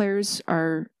guitar players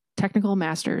are technical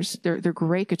masters. They're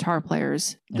great guitar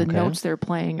players. The Okay. notes they're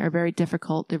playing are very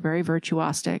difficult. They're very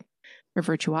virtuosic,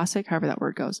 however that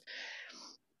word goes.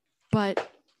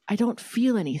 But I don't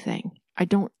feel anything. I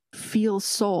don't feel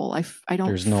soul. I don't.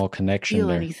 There's no connection feel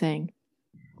there. anything.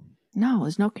 No,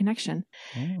 there's no connection.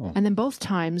 Oh. And then both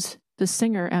times, the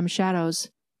singer M Shadows,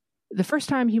 the first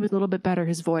time he was a little bit better,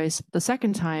 his voice. The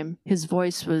second time, his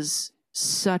voice was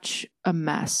such a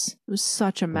mess. It was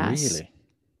such a mess. Really?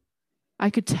 I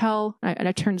could tell. And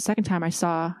I turned the second time I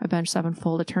saw Avenged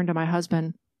Sevenfold. I turned to my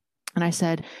husband and I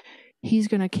said, he's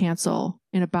going to cancel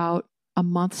in about a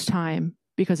month's time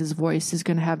because his voice is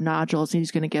going to have nodules and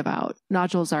he's going to give out.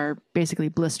 Nodules are basically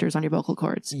blisters on your vocal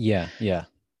cords. Yeah.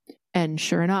 And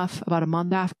sure enough, about a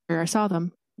month after I saw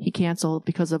them, he canceled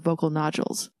because of vocal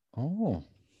nodules. Oh.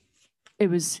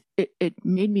 It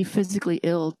made me physically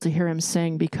ill to hear him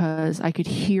sing because I could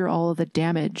hear all of the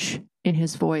damage in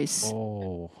his voice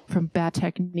from bad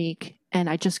technique, and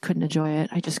I just couldn't enjoy it.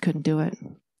 I just couldn't do it.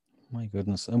 My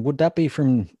goodness. And would that be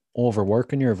from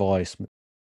overworking your voice,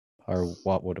 or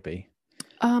what would it be?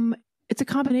 It's a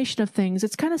combination of things.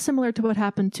 It's kind of similar to what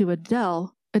happened to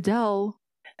Adele. Adele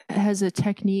has a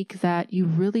technique that you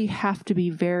really have to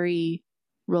be very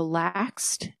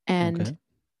relaxed and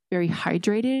very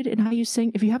hydrated in how you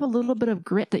sing. If you have a little bit of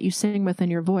grit that you sing with in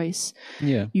your voice,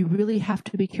 you really have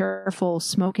to be careful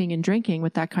smoking and drinking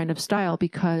with that kind of style,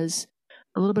 because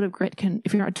a little bit of grit can,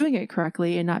 if you're not doing it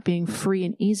correctly and not being free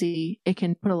and easy, it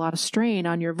can put a lot of strain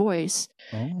on your voice.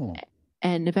 Oh.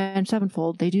 And Avenged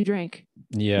Sevenfold, they do drink.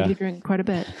 Yeah. They do drink quite a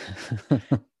bit.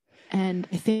 And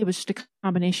I think it was just a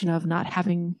combination of not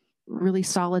having really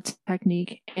solid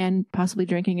technique and possibly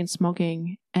drinking and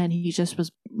smoking, and he just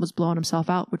was blowing himself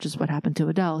out, which is what happened to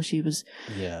Adele. She was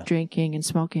drinking and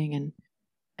smoking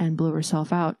and blew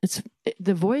herself out.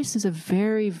 The voice is a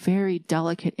very, very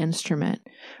delicate instrument.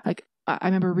 Like, I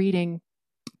remember reading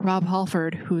Rob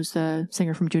Halford, who's the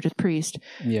singer from Judas Priest,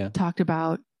 talked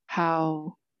about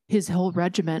how his whole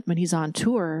regiment when he's on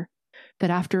tour, that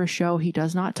after a show he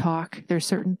does not talk. There's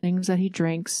certain things that he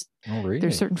drinks. Oh, really?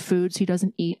 There's certain foods he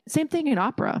doesn't eat. Same thing in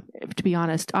opera, to be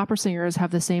honest. Opera singers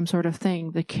have the same sort of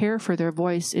thing. The care for their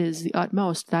voice is the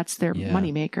utmost. That's their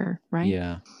moneymaker, right?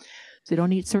 Yeah. They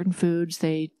don't eat certain foods.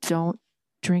 They don't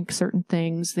drink certain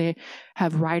things. They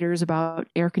have riders about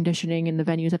air conditioning in the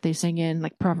venues that they sing in.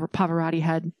 Like Pavarotti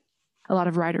had a lot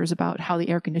of riders about how the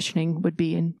air conditioning would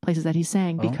be in places that he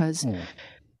sang, because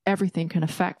everything can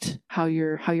affect how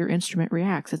your instrument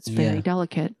reacts. It's very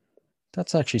delicate.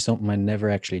 That's actually something I never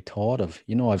actually thought of.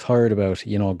 You know, I've heard about,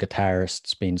 you know,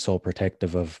 guitarists being so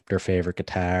protective of their favorite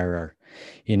guitar, or,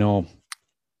 you know,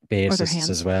 bassists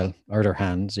as well, or their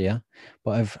hands,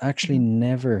 but I've actually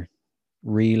never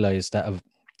realized that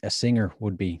a singer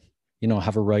would be, you know,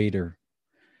 have a rider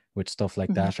with stuff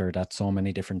like that, or that so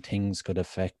many different things could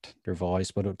affect their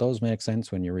voice. But it does make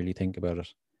sense when you really think about it.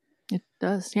 It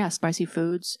does, spicy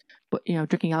foods, but, you know,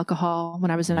 drinking alcohol.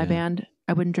 When I was in my band,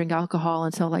 I wouldn't drink alcohol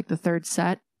until like the third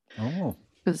set,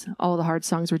 because all the hard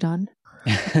songs were done.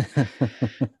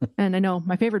 And I know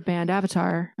my favorite band,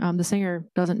 Avatar, the singer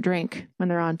doesn't drink when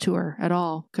they're on tour at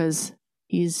all, because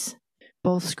he's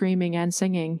both screaming and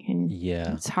singing, and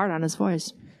it's hard on his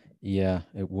voice. Yeah,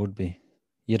 it would be.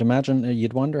 You'd imagine,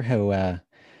 you'd wonder how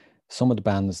some of the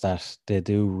bands that they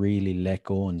do really let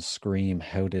go and scream,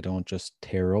 how they don't just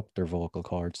tear up their vocal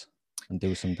cords and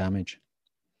do some damage.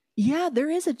 Yeah, there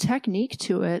is a technique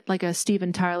to it, like a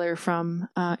Steven Tyler from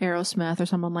Aerosmith or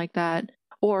someone like that,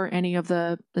 or any of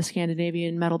the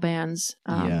Scandinavian metal bands,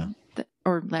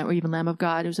 or even Lamb of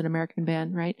God, who's an American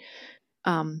band, right?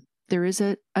 There is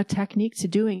a technique to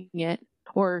doing it.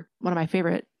 Or one of my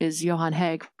favorite is Johan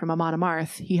Haeg from Amon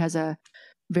Amarth. He has a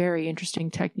very interesting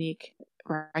technique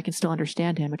where I can still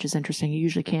understand him, which is interesting. You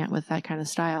usually can't with that kind of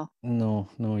style. No,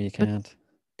 you can't. But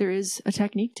there is a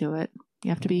technique to it. You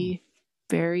have to be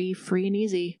very free and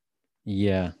easy.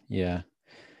 Yeah.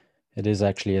 It is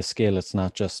actually a skill. It's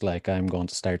not just like I'm going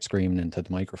to start screaming into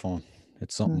the microphone.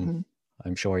 It's something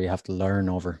I'm sure you have to learn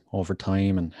over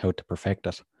time and how to perfect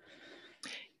it.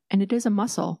 And it is a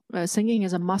muscle. Singing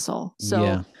is a muscle.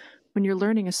 So when you're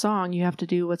learning a song, you have to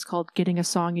do what's called getting a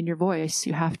song in your voice.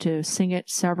 You have to sing it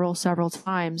several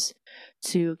times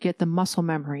to get the muscle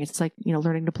memory. It's like, you know,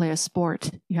 learning to play a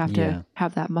sport. You have to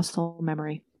have that muscle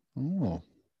memory. Oh,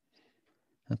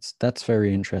 that's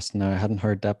very interesting. Now, I hadn't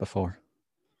heard that before.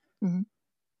 Mm-hmm.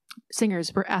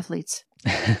 Singers, we're athletes.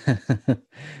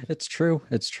 It's true.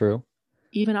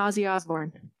 Even Ozzy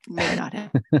Osbourne, maybe not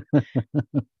him.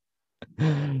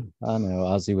 I know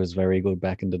Ozzy was very good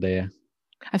back in the day.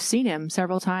 I've seen him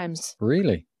several times.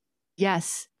 Really?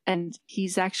 Yes, and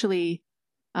he's actually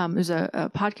there's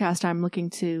a podcast I'm looking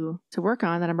to work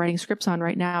on that I'm writing scripts on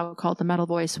right now called The Metal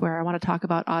Voice, where I want to talk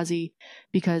about Ozzy,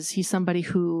 because he's somebody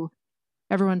who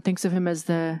everyone thinks of him as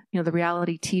the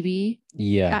reality TV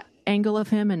angle of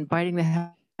him and biting the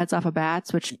heads off of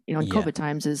bats, which, you know, in COVID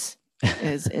times is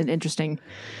an interesting.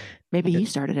 Maybe he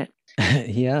started it.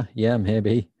 Yeah,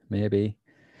 maybe.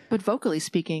 But vocally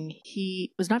speaking,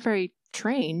 he was not very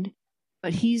trained,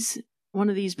 but he's one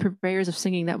of these purveyors of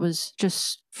singing that was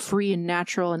just free and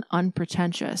natural and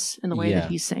unpretentious in the way that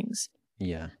he sings.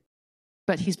 Yeah.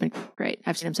 But he's been great.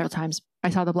 I've seen him several times. I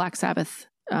saw the Black Sabbath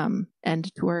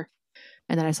end tour,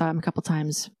 and then I saw him a couple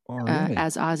times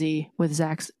as Ozzy with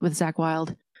Zakk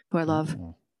Wylde, who I love.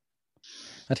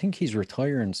 I think he's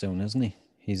retiring soon, isn't he?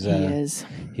 He is.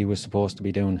 He was supposed to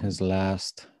be doing his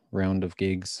last round of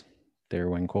gigs there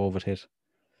when COVID hit.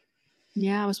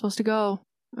 Yeah, I was supposed to go.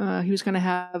 He was going to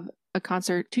have a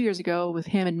concert 2 years ago with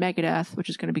him and Megadeth, which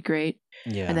is going to be great.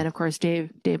 Yeah. And then, of course,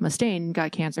 Dave Mustaine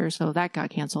got cancer, so that got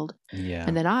canceled. Yeah.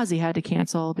 And then Ozzy had to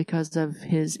cancel because of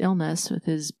his illness with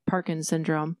his Parkinson's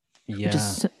syndrome, which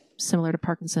is similar to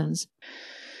Parkinson's.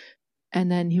 And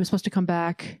then he was supposed to come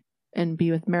back and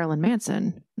be with Marilyn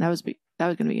Manson. That was going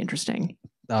to be interesting.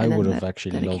 I would have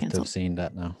actually loved to have seen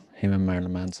that now. Him and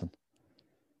Marilyn Manson.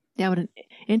 Yeah, but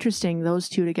interesting, those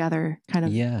two together, kind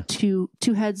of two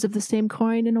heads of the same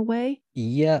coin in a way.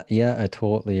 Yeah, I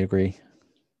totally agree.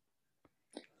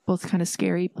 Both kind of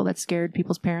scary, people that scared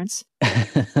people's parents.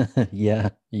 Yeah.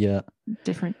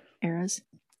 Different eras.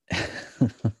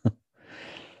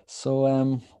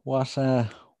 So,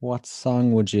 what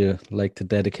song would you like to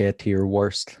dedicate to your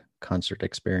worst concert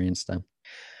experience then?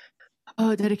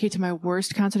 Oh, dedicate to my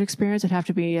worst concert experience. It'd have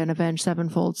to be an Avenged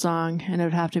Sevenfold song, and it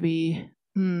would have to be.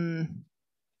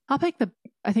 I'll pick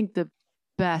I think the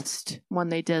best one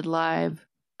they did live.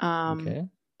 Okay.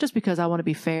 Just because I want to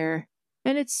be fair,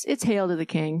 and it's "Hail to the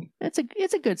King." It's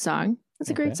a good song. It's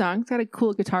a great song. It's got a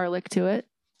cool guitar lick to it.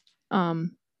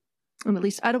 And at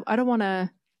least I don't want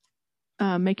to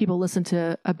make people listen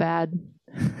to a bad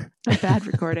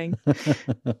recording.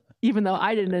 Even though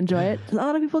I didn't enjoy it, a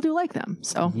lot of people do like them.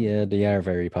 So yeah, they are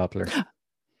very popular.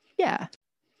 Yeah.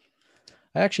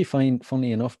 I actually find,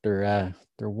 funny enough, they're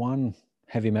one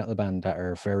heavy metal band that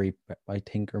are I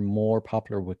think are more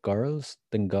popular with girls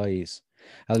than guys.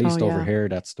 At least over here,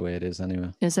 that's the way it is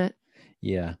anyway. Is it?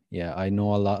 Yeah. I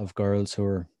know a lot of girls who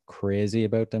are crazy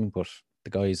about them, but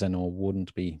the guys I know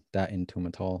wouldn't be that into them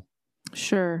at all.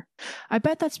 Sure. I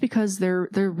bet that's because their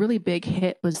really big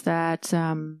hit was that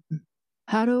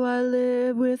How Do I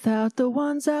Live Without the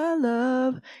Ones I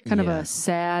Love? Kind of a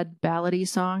sad ballady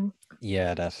song.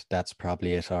 Yeah, that's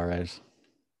probably it, all right.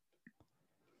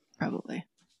 Probably.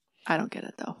 I don't get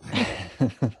it though.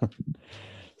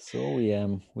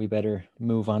 So we better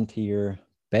move on to your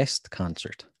best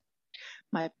concert.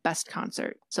 My best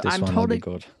concert. So this one will be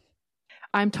good.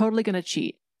 I'm totally gonna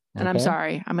cheat. And I'm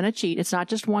sorry, I'm gonna cheat. It's not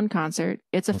just one concert,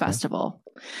 it's a festival.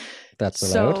 That's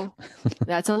allowed. So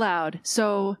that's allowed.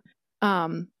 So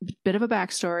bit of a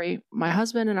backstory. My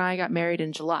husband and I got married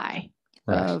in July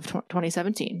of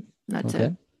 2017. Not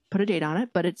to put a date on it,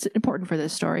 but it's important for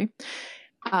this story.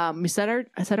 We set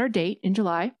our date in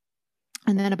July,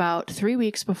 and then about 3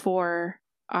 weeks before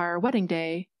our wedding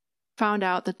day, found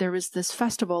out that there was this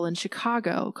festival in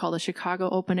Chicago called the Chicago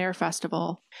Open Air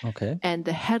Festival. Okay. And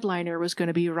the headliner was going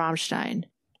to be Rammstein.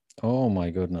 Oh my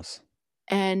goodness.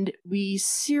 And we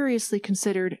seriously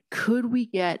considered, could we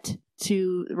get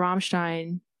to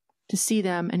Rammstein to see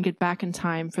them and get back in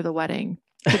time for the wedding?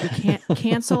 Could we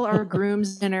cancel our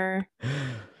groom's dinner,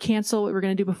 cancel what we're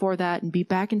going to do before that, and be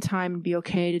back in time and be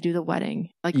okay to do the wedding?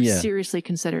 Like, we seriously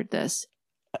considered this.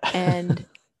 And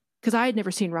because I had never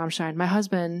seen Rammstein. My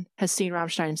husband has seen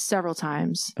Rammstein several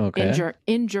times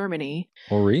in Germany.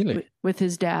 Oh, really? With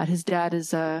his dad. His dad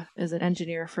is an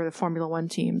engineer for the Formula One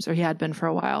teams, or he had been for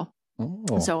a while.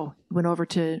 Oh. So went over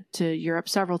to Europe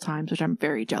several times, which I'm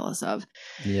very jealous of.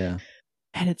 Yeah.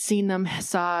 And had seen them,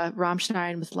 saw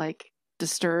Rammstein with like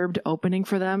Disturbed opening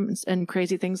for them and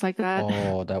crazy things like that.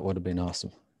 Oh, that would have been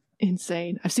awesome.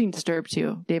 Insane. I've seen Disturbed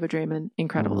too. David Draymond,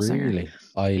 incredible singer. Really?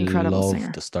 I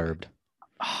love Disturbed.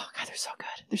 Oh God, they're so good.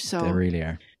 They really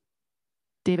are.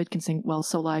 David can sing well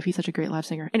so live. He's such a great live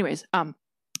singer. Anyways,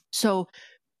 so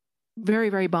very,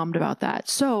 very bummed about that.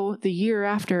 So the year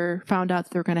after, found out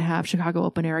that they're going to have Chicago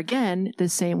Open Air again the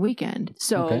same weekend.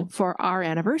 So for our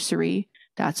anniversary,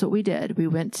 that's what we did. We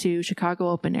went to Chicago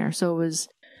Open Air. So it was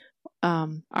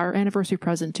our anniversary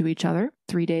present to each other.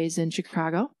 3 days in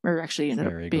Chicago, or actually ended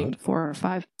up being 4 or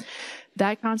 5.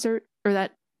 That concert, or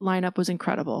that lineup, was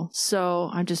incredible. So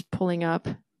I'm just pulling up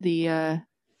the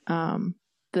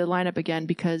lineup again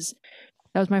because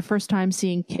that was my first time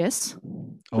seeing Kiss.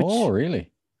 Oh,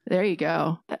 really? There you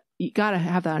go. You gotta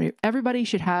have that on everybody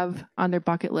should have on their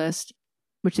bucket list,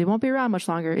 which they won't be around much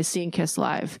longer, is seeing Kiss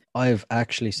live. I've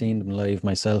actually seen them live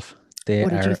myself. What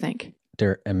did you think?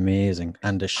 They're amazing,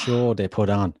 and the show they put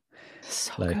on,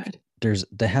 so good.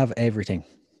 They have everything,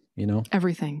 you know.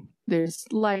 Everything. There's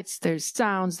lights, there's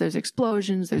sounds, there's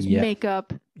explosions, there's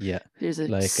makeup. Yeah. There's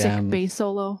a sick bass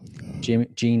solo.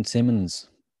 Gene Simmons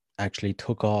actually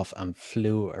took off and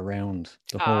flew around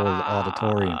the whole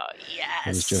auditorium.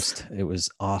 Yes. It was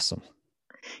awesome.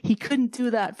 He couldn't do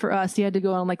that for us. He had to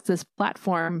go on like this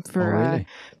platform for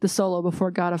the solo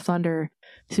before God of Thunder.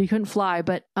 So he couldn't fly.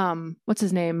 But what's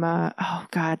his name?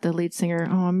 The lead singer.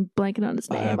 Oh, I'm blanking on his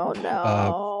name.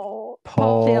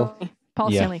 Paul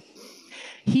Stanley.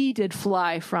 He did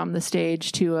fly from the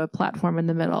stage to a platform in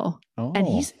the middle. Oh. And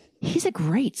he's a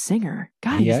great singer.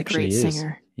 God, he's a great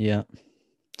singer. Yeah.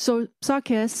 So saw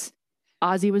Kiss.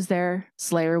 Ozzy was there,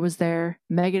 Slayer was there,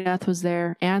 Megadeth was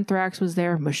there, Anthrax was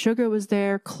there, Meshuggah was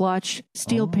there, Clutch,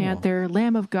 Steel Panther,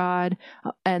 Lamb of God,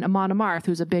 and Amon Amarth,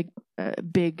 who's a big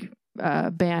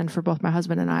band for both my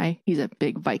husband and I. He's a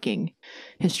big Viking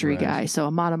history guy. So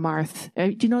Amon Amarth,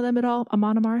 do you know them at all,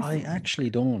 Amon Amarth? I actually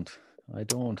don't. I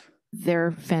don't.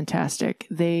 They're fantastic.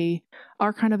 They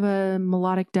are kind of a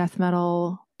melodic death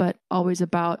metal, but always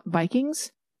about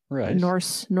Vikings, right?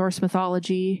 Norse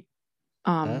mythology.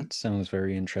 That sounds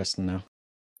very interesting now.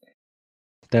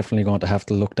 Definitely going to have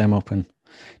to look them up and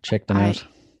check them out.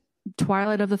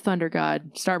 Twilight of the Thunder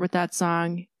God. Start with that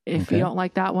song. If you don't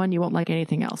like that one, you won't like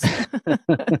anything else.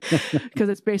 Because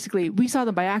it's basically, we saw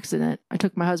them by accident. I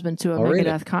took my husband to a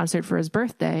Megadeth concert for his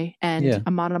birthday, and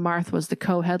Amon Amarth was the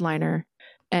co-headliner.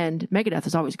 And Megadeth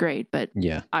is always great, but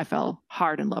I fell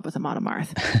hard in love with Amon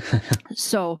Amarth.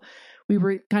 So we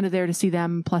were kind of there to see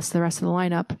them, plus the rest of the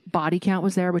lineup. Body Count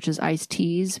was there, which is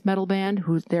Ice-T's metal band,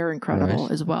 they're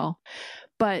incredible as well.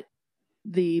 But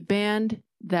the band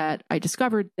that I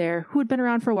discovered there, who had been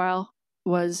around for a while,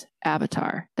 was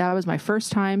Avatar. That was my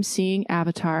first time seeing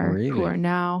Avatar, who are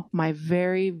now my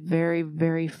very, very,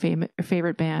 very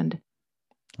favorite band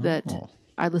that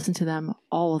I listen to them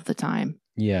all of the time.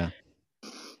 Yeah.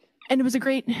 And it was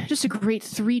just a great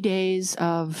 3 days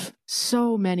of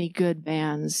so many good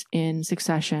bands in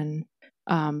succession.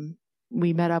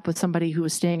 We met up with somebody who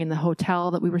was staying in the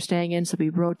hotel that we were staying in, so we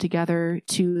rode together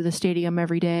to the stadium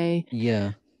every day.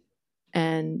 Yeah.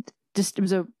 And just it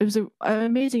was an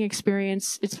amazing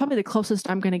experience. It's probably the closest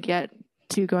I'm going to get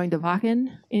to going to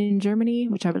Wacken in Germany,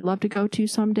 which I would love to go to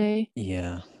someday.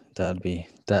 Yeah, that'd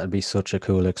be such a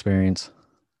cool experience.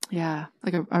 Yeah,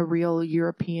 like a real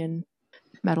European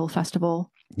metal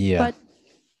festival. Yeah. But,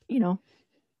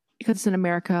 because it's in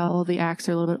America, all the acts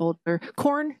are a little bit older.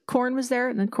 Korn was there,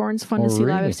 and then Korn's fun to see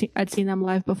live. I'd seen them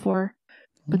live before,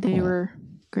 but they were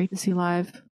great to see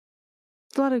live.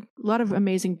 A lot of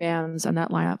amazing bands on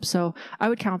that lineup. So I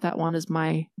would count that one as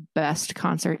my best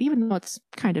concert, even though it's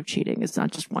kind of cheating. It's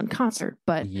not just one concert,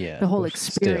 but the whole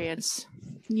experience.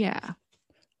 Still. Yeah.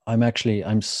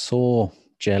 I'm so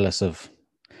jealous of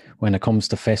when it comes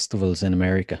to festivals in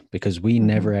America, because we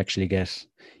never actually get,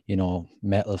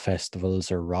 metal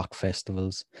festivals or rock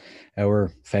festivals.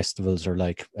 Our festivals are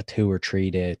like a 2 or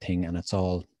 3 day thing, and it's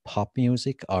all pop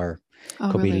music or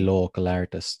could be local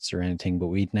artists or anything, but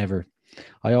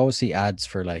I always see ads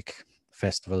for like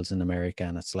festivals in America,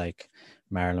 and it's like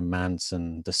Marilyn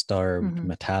Manson, Disturbed,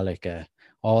 Metallica,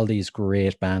 all these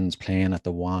great bands playing at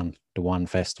the one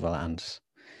festival, and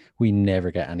we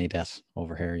never get any of that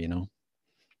over here,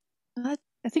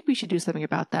 I think we should do something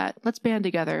about that. Let's band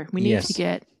together. We need to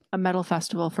get a metal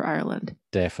festival for Ireland.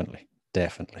 Definitely.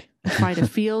 Find a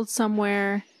field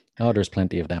somewhere. Oh, there's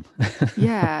plenty of them.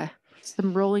 Yeah.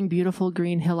 Some rolling, beautiful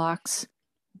green hillocks.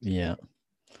 Yeah.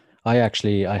 I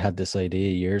had this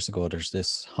idea years ago. There's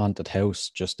this haunted house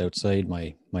just outside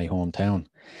my hometown.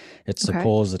 It's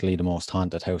supposedly the most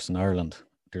haunted house in Ireland.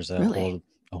 There's a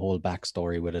whole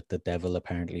backstory with it. The devil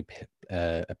apparently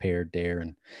appeared there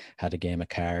and had a game of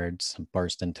cards and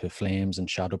burst into flames and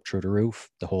shot up through the roof.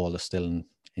 The hole is still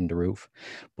in the roof.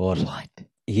 But what?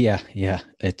 Yeah.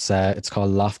 It's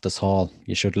called Loftus Hall.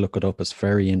 You should look it up. It's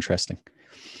very interesting.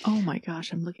 Oh my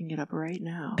gosh, I'm looking it up right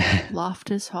now.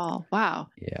 Loftus Hall. Wow.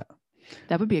 Yeah.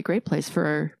 That would be a great place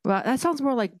well, that sounds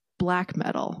more like black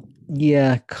metal.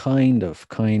 Yeah, kind of.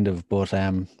 But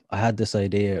I had this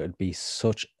idea it would be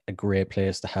such a great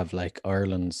place to have like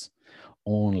Ireland's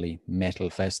only metal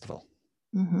festival.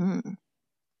 Mm-hmm.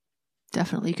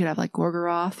 Definitely. You could have like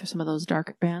Gorgoroth or some of those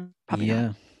darker bands. Probably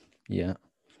not. Yeah.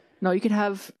 No, you could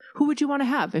have, who would you want to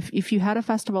have? If you had a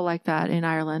festival like that in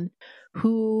Ireland,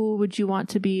 who would you want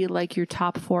to be like your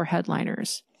top 4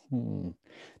 headliners?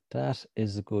 That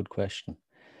is a good question.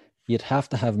 You'd have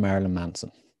to have Marilyn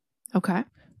Manson. Okay.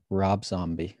 Rob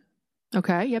Zombie.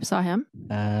 Okay, yep, saw him.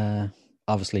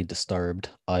 Obviously Disturbed.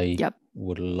 I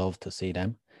would love to see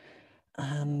them.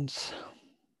 And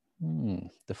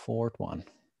the 4th one.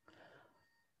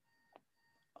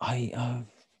 I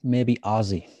maybe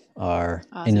Ozzy. Or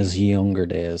in his younger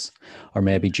days, or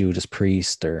maybe Judas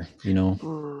Priest, or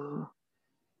Ooh.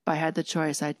 If I had the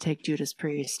choice, I'd take Judas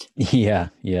Priest. Yeah.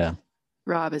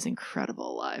 Rob is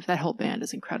incredible live. That whole band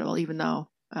is incredible, even though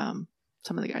some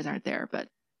of the guys aren't there, but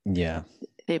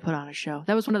they put on a show.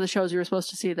 That was one of the shows we were supposed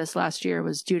to see this last year,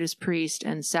 was Judas Priest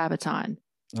and Sabaton.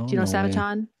 Do you know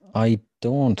Sabaton? I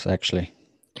don't, actually.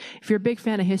 If you're a big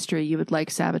fan of history, you would like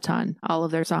Sabaton. All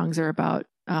of their songs are about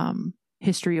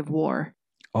history of war.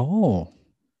 Oh,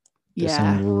 they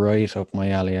sound right up my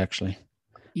alley, actually.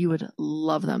 You would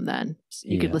love them then.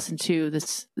 You could listen to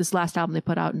this last album they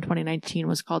put out in 2019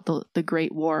 was called The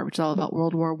Great War, which is all about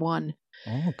World War I.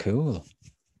 Oh, cool.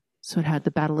 So it had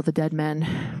the Battle of the Dead Men,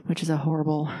 which is a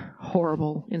horrible,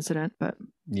 horrible incident, but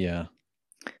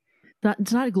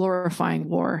it's not a glorifying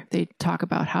war. They talk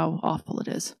about how awful it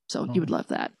is. So you would love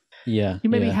that. Yeah. You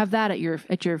maybe have that at your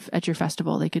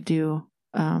festival. They could do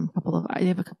they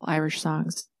have a couple Irish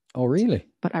songs. Oh, really?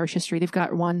 But Irish history. They've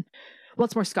got one, well,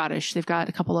 it's more Scottish. They've got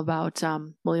a couple about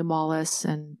William Wallace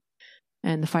and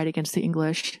the fight against the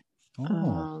English.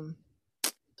 So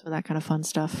that kind of fun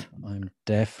stuff. I'm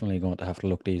definitely going to have to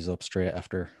look these up straight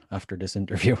after this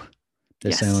interview.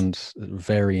 They sound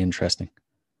very interesting.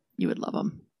 You would love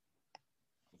them.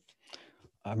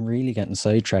 I'm really getting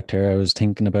sidetracked here. I was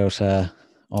thinking about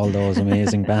all those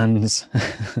amazing bands.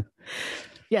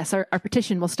 Yes, our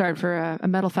petition will start for a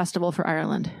metal festival for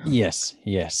Ireland. Yes.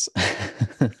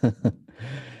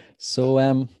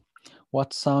 So,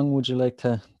 what song would you like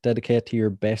to dedicate to your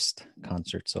best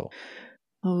concert? So,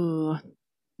 Oh,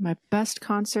 my best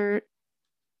concert.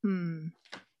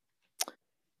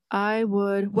 I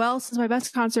would, well, since my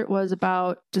best concert was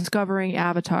about discovering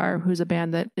Avatar, who's a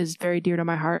band that is very dear to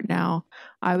my heart now,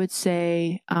 I would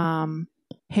say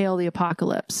Hail the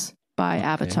Apocalypse by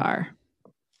Avatar.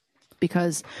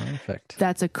 Because perfect.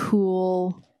 That's a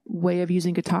cool way of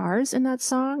using guitars in that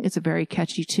song. It's a very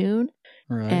catchy tune.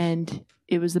 Right. And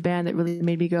it was the band that really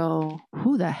made me go,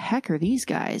 who the heck are these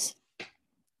guys?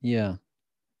 Yeah.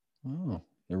 Oh,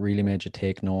 it really made you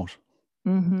take note.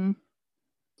 Mm-hmm.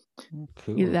 Oh,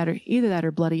 cool. Either that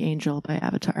or Bloody Angel by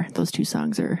Avatar. Those two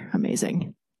songs are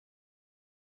amazing.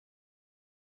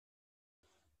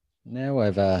 Now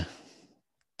I've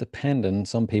dependent.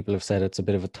 Some people have said it's a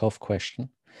bit of a tough question.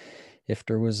 If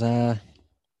there was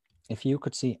if you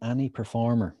could see any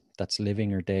performer that's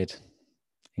living or dead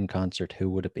in concert, who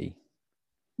would it be?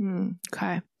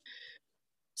 Okay.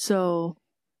 So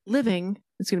living,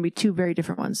 it's going to be two very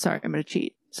different ones. Sorry, I'm going to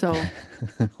cheat. So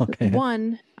okay.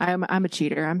 One, I'm a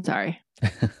cheater. I'm sorry.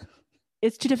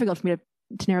 It's too difficult for me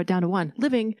to narrow it down to one.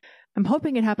 Living, I'm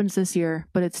hoping it happens this year,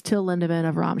 but it's Till Lindemann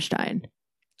of Rammstein.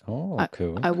 Oh,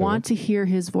 cool. I want to hear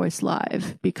his voice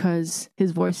live because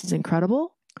his voice is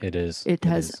incredible. It is. It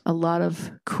has a lot of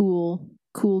cool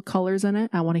colors in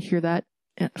it. I want to hear that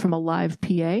from a live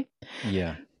PA.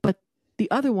 Yeah. But the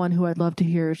other one who I'd love to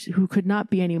hear, who could not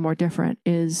be any more different,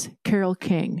 is Carole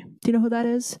King. Do you know who that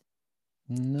is?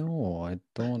 No, I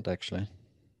don't actually.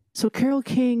 So Carole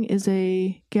King is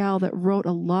a gal that wrote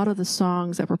a lot of the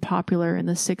songs that were popular in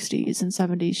the 60s and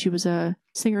 70s. She was a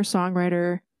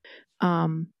singer-songwriter.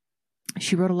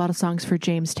 She wrote a lot of songs for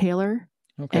James Taylor.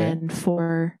 Okay. And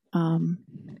for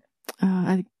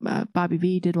I think Bobby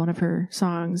Vee did one of her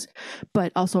songs,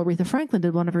 but also Aretha Franklin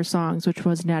did one of her songs, which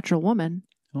was Natural Woman.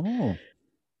 Oh.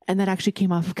 And that actually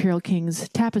came off of Carole King's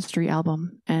Tapestry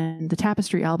album. And the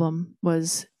Tapestry album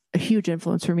was a huge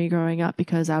influence for me growing up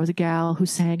because I was a gal who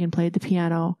sang and played the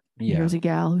piano. Yeah. There was a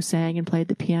gal who sang and played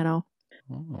the piano.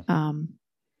 Oh.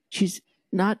 She's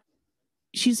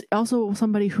also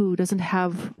somebody who doesn't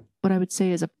have what I would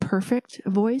say is a perfect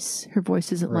voice. Her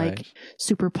voice isn't like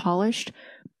super polished,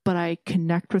 but I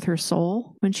connect with her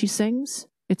soul when she sings.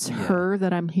 It's her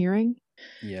that I'm hearing.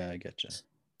 Yeah, I get you.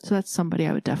 So that's somebody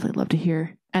I would definitely love to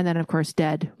hear. And then, of course,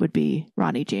 dead would be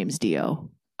Ronnie James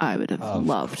Dio. I would have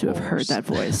loved to have heard that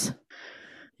voice.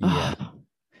 Yeah.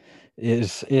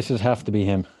 It would have to be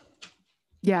him.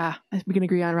 Yeah, we can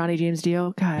agree on Ronnie James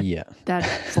Dio. God, that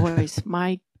voice,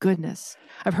 my goodness.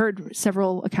 I've heard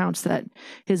several accounts that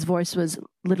his voice was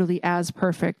literally as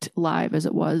perfect live as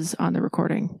it was on the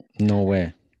recording. No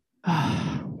way.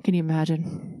 Can you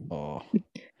imagine? Oh.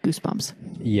 Goosebumps.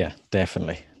 Yeah,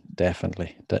 definitely.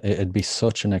 It'd be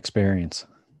such an experience.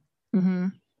 Mm-hmm.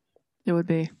 It would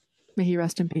be. May he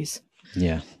rest in peace.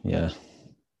 Yeah.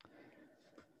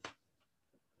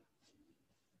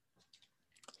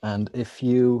 And if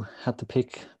you had to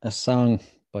pick a song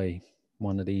by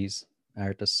one of these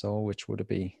artists, so which would it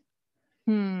be?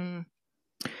 By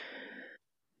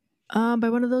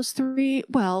one of those three?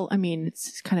 Well, I mean,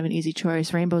 it's kind of an easy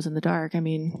choice. Rainbows in the Dark. I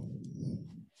mean,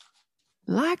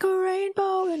 like a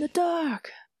rainbow in the dark.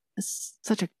 It's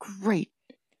such a great...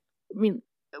 I mean,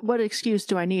 what excuse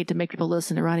do I need to make people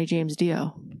listen to Ronnie James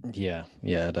Dio? Yeah,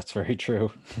 that's very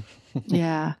true.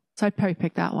 Yeah, so I'd probably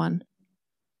pick that one.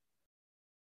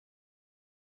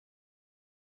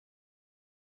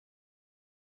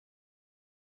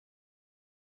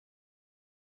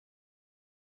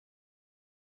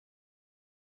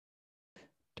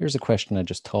 There's a question I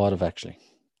just thought of actually.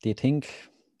 Do you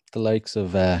think the likes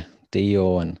of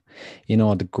Dio and,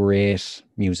 the great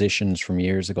musicians from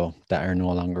years ago that are no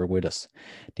longer with us,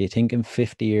 do you think in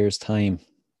 50 years' time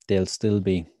they'll still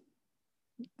be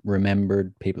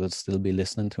remembered, people will still be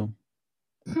listening to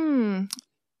them?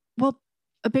 Well,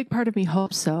 a big part of me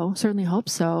hopes so, certainly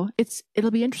hopes so. It'll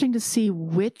be interesting to see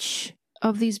which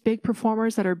of these big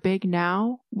performers that are big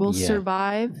now will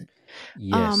survive.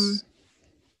 Yes.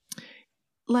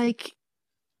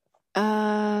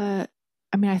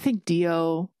 I mean, I think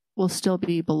Dio will still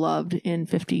be beloved in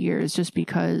 50 years just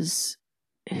because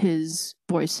his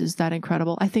voice is that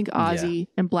incredible. I think Ozzy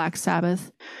and Black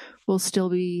Sabbath will still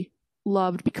be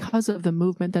loved because of the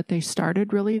movement that they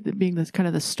started, really, being the kind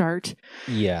of the start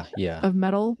of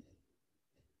metal.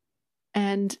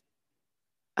 And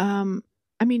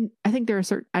I I mean, I think there are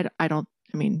certain. I don't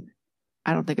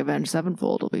think Avenged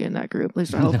Sevenfold will be in that group. At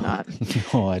least I hope No. not.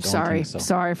 No, I don't think so.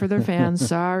 Sorry for their fans.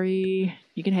 Sorry,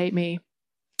 you can hate me.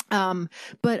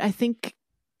 But I think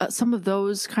some of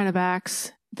those kind of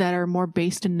acts that are more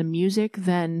based in the music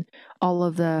than all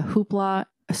of the hoopla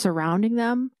surrounding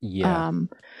them. Yeah.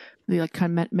 The like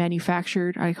kind of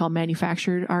manufactured. I call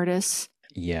manufactured artists.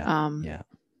 Yeah. Yeah.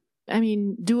 I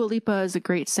mean, Dua Lipa is a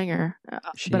great singer,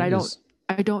 but I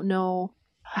don't know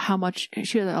how much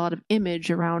she has a lot of image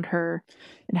around her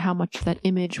and how much that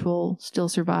image will still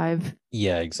survive.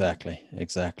 Yeah, exactly.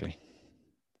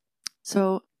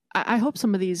 So I hope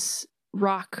some of these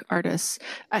rock artists,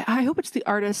 I hope it's the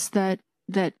artists that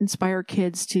inspire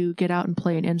kids to get out and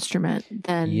play an instrument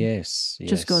than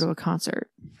just go to a concert.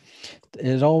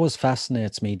 It always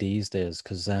fascinates me these days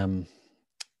because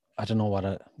I don't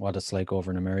know what it's like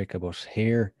over in America, but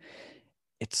here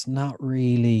it's not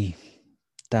really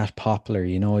that popular.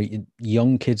 You know,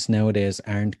 young kids nowadays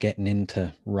aren't getting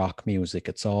into rock music.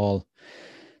 It's all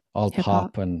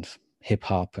pop and hip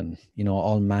hop and, you know,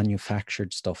 all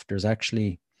manufactured stuff. There's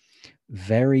actually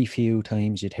very few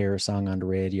times you'd hear a song on the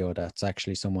radio that's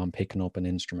actually someone picking up an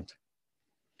instrument.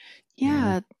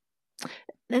 Yeah.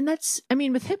 And that's, I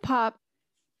mean, with hip hop,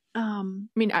 I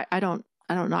mean, I don't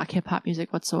knock hip hop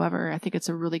music whatsoever. I think it's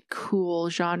a really cool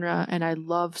genre, and I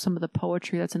love some of the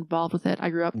poetry that's involved with it. I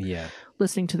grew up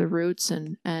listening to the Roots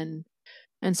and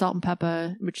Salt and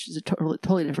Peppa, which is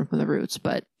totally different from the Roots,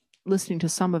 but listening to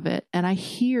some of it, and I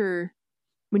hear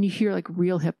when you hear like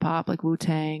real hip hop, like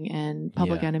Wu-Tang and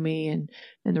Public Enemy and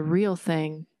the real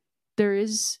thing, there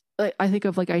is, I think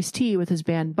of like Ice-T with his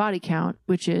band Body Count,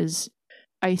 which is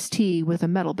Ice-T with a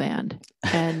metal band,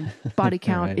 and Body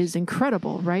Count is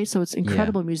incredible, right? So it's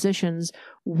incredible musicians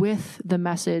with the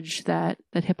message that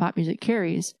hip hop music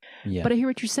carries. Yeah. But I hear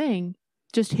what you're saying.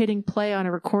 Just hitting play on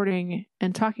a recording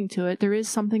and talking to it, there is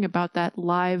something about that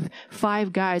live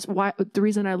 5 guys. Why the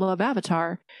reason I love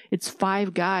Avatar, it's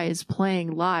 5 guys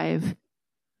playing live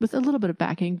with a little bit of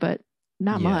backing, but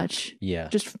not much. Yeah.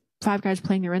 Just 5 guys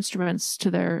playing their instruments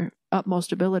to their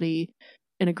utmost ability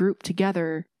in a group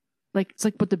together. Like it's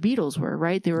like what the Beatles were,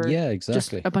 right? They were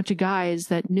just a bunch of guys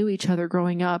that knew each other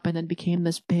growing up and then became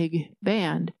this big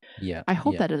band. Yeah. I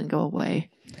hope that doesn't go away.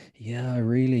 Yeah,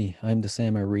 I'm the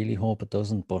same. I really hope it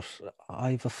doesn't, but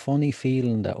I have a funny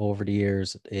feeling that over the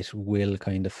years it will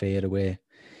kind of fade away.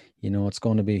 You know, it's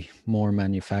going to be more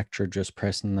manufactured, just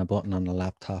pressing a button on a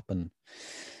laptop and,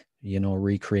 you know,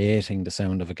 recreating the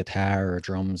sound of a guitar or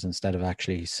drums instead of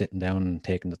actually sitting down and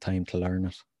taking the time to learn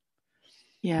it.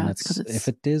 Yeah, if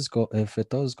it does go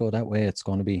that way, it's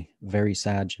going to be very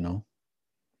sad, you know.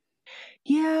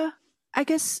 Yeah, I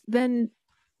guess then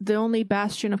the only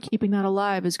bastion of keeping that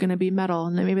alive is going to be metal,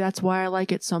 and maybe that's why I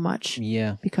like it so much.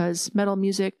 Yeah, because metal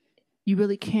music, you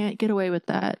really can't get away with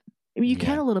that. I mean, you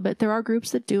can a little bit. There are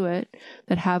groups that do it,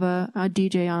 that have a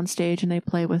DJ on stage and they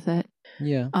play with it.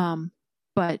 Yeah.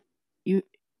 But you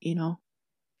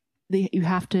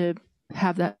have to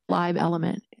have that live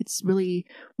element. It's really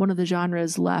one of the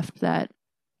genres left that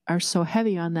are so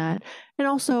heavy on that. And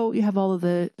also you have all of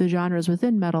the genres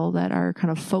within metal that are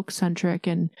kind of folk centric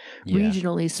and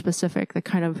regionally specific, that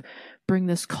kind of bring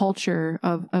this culture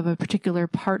of a particular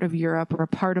part of Europe or a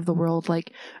part of the world,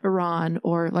 like Iran,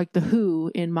 or like the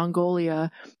Who in Mongolia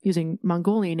using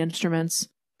Mongolian instruments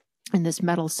and this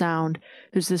metal sound.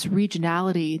 There's this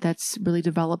regionality that's really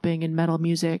developing in metal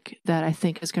music that I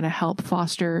think is going to help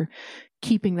foster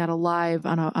keeping that alive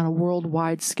on a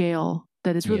worldwide scale.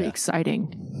 That is really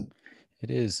exciting. It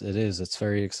is. It's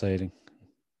very exciting.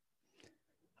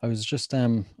 I was just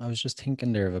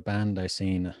thinking there of a band I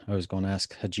seen. I was going to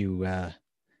ask, had you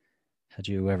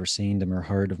ever seen them or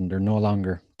heard of them? They're no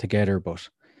longer together, but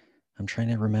I'm trying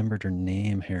to remember their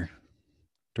name here.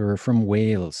 They were from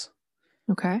Wales.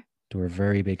 Okay. They were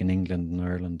very big in England and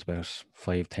Ireland about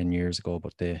 5-10 years ago,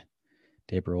 but they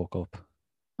broke up.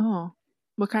 Oh,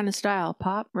 what kind of style?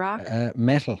 Pop, rock?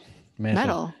 Metal.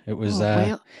 It was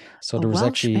so there was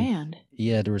Welsh band.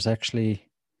 There was actually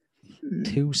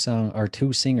two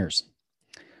singers.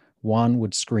 One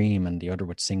would scream and the other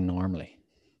would sing normally.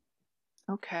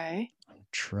 Okay. I'm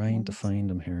trying to find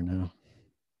them here now.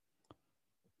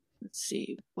 Let's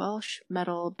see. Welsh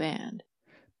metal band.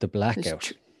 The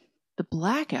Blackout. The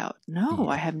Blackout? No,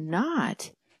 I have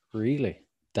not. Really?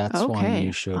 That's one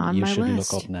you should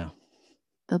look up now.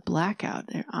 The Blackout.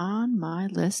 They're on my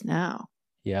list now.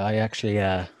 Yeah, I actually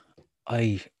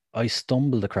I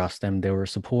stumbled across them. They were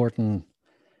supporting,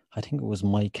 I think it was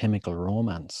My Chemical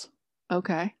Romance.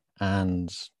 Okay.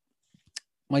 And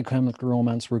My Chemical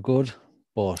Romance were good,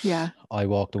 but I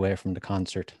walked away from the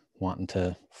concert wanting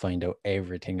to find out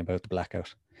everything about the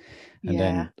Blackout. And Yeah.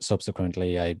 then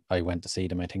subsequently, I went to see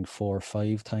them, I think 4 or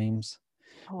 5 times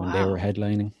Oh, when they were wow.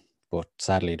 headlining. But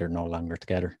sadly, they're no longer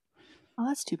together. Oh,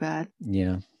 that's too bad.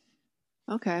 Yeah.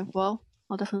 Okay, well,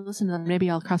 I'll definitely listen to them. Maybe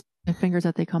I'll cross my fingers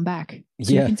that they come back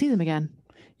so Yeah. you can see them again.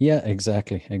 Yeah,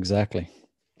 exactly.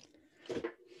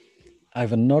 I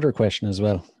have another question as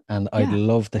well, and I'd Yeah.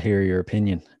 love to hear your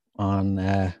opinion on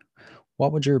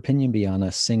what would your opinion be on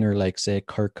a singer like, say,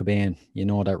 Kurt Cobain? You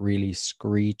know, that really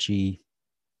screechy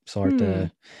sort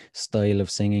of style of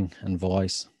singing and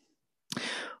voice.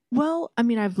 Well, I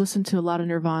mean, I've listened to a lot of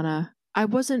Nirvana. I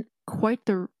wasn't quite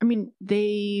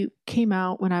they came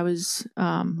out when I was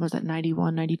that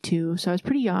 91, 92. So I was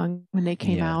pretty young when they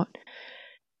came Yeah. out.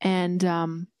 And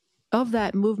of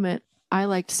that movement, I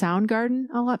liked Soundgarden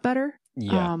a lot better.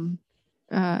 Yeah.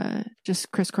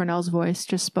 Just Chris Cornell's voice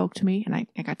just spoke to me, and I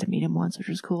got to meet him once, which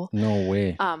was cool. No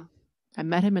way. I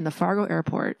met him in the Fargo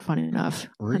airport, funny enough.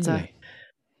 Really?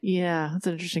 That's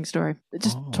an interesting story. It's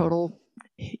just total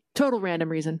random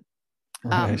reason.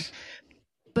 Right.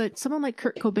 But someone like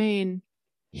Kurt Cobain,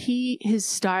 his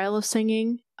style of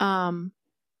singing, I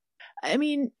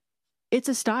mean, it's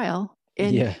a style.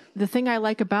 And the thing I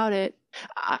like about it,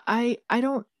 I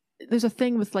don't, there's a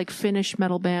thing with like Finnish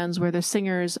metal bands where the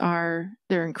singers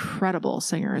they're incredible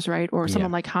singers, right? Or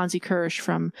someone like Hansi Kirsch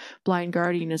from Blind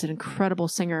Guardian is an incredible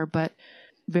singer, but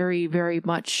very, very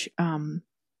much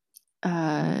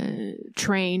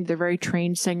trained. They're very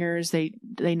trained singers. They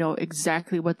know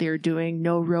exactly what they're doing.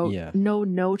 No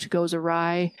note goes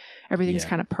awry. Everything's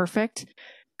kind of perfect.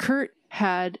 Kurt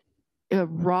had a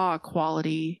raw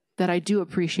quality that I do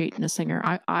appreciate in a singer.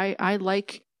 I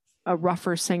like a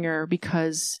rougher singer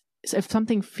because if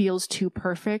something feels too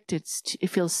perfect, it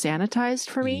feels sanitized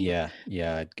for me.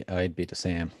 Yeah, I'd be the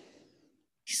same.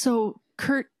 So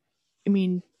Kurt, I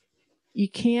mean, you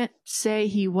can't say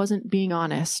he wasn't being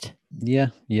honest. Yeah,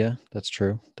 that's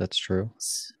true.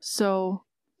 So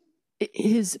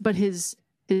his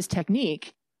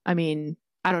technique, I mean,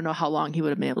 I don't know how long he would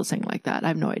have been able to sing like that. I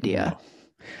have no idea.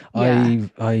 No. Yeah.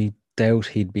 I doubt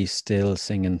he'd be still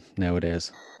singing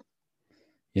nowadays.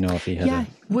 You know, if he had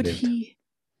would lived. he?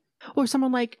 Or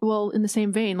someone like, well, in the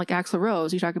same vein, like Axl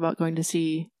Rose, you talk about going to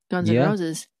see Guns N'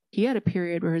 Roses. He had a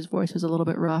period where his voice was a little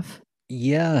bit rough.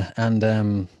 Yeah,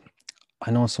 and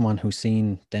I know someone who's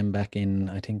seen them back in,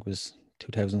 I think it was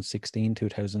 2016,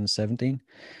 2017,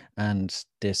 and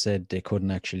they said they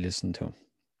couldn't actually listen to him.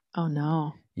 Oh,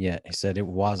 no. Yeah, he said it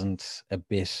wasn't a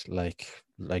bit like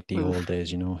the old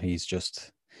days, you know, he's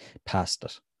just past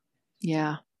it.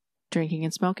 Yeah, drinking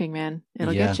and smoking, man.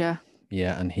 It'll get you.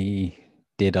 Yeah, and he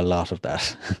did a lot of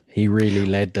that. He really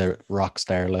led the rock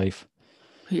star life.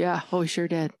 Yeah, he sure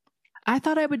did. I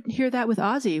thought I would hear that with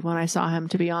Ozzy when I saw him,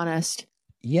 to be honest.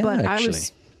 Yeah, but actually. I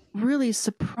was really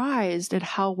surprised at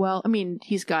how well, I mean,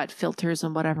 he's got filters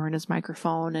and whatever in his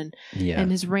microphone and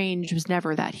his range was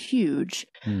never that huge.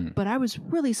 But I was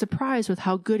really surprised with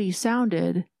how good he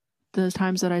sounded those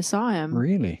times that I saw him.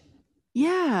 Really?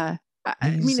 Yeah.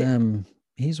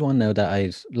 He's one now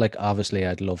that obviously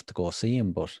I'd love to go see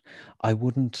him, but I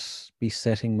wouldn't be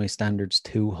setting my standards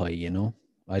too high, you know?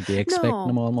 I'd be expecting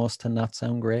him almost to not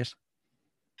sound great.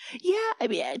 Yeah, I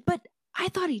mean, but I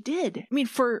thought he did. I mean,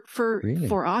 for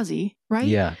Ozzy, right?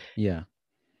 Yeah.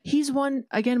 He's one,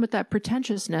 again, with that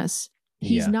pretentiousness.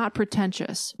 He's not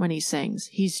pretentious when he sings.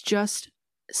 He's just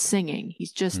singing. He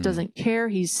just doesn't care.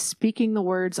 He's speaking the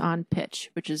words on pitch,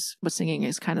 which is what singing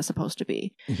is kind of supposed to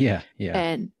be. Yeah.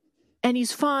 And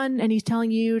he's fun, and he's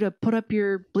telling you to put up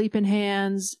your bleeping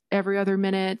hands every other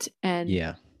minute. And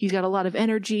he's got a lot of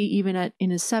energy, even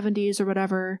in his 70s or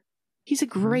whatever. He's a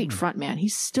great frontman.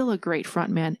 He's still a great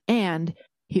frontman, and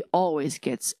he always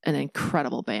gets an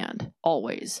incredible band.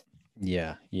 Always.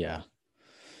 Yeah.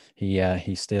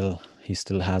 He still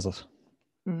has it.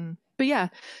 But yeah,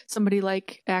 somebody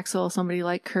like Axl, somebody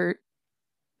like Kurt.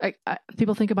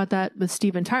 People think about that with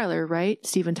Steven Tyler, right?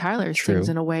 Steven Tyler sings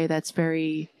in a way that's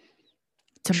very,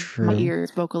 to my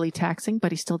ears, vocally taxing,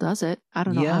 but he still does it. I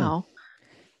don't know how.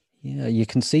 Yeah, you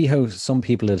can see how some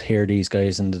people that hear these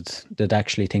guys and that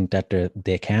actually think that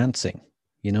they can't sing,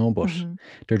 you know, but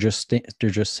they're just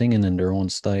singing in their own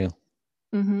style.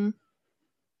 I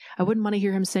wouldn't want to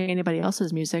hear him sing anybody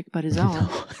else's music but his own.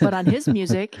 But on his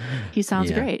music, he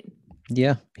sounds great.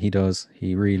 Yeah, he does.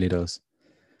 He really does.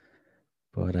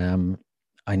 But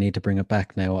I need to bring it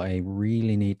back now. I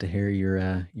really need to hear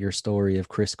your story of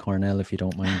Chris Cornell, if you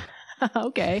don't mind.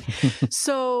 Okay.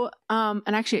 So, and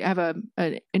actually I have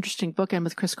an interesting bookend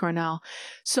with Chris Cornell.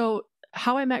 So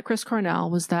how I met Chris Cornell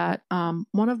was that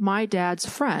one of my dad's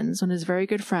friends, one of his very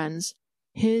good friends,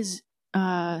 his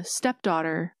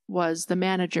stepdaughter was the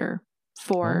manager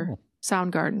for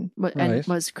Soundgarden and Right.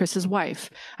 was Chris's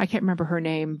wife. I can't remember her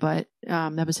name, but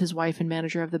that was his wife and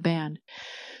manager of the band.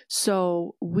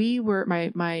 So we were,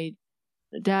 my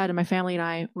dad and my family and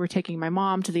I were taking my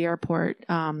mom to the airport.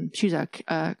 She's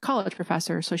a college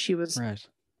professor, so she was Right.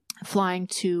 flying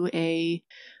to a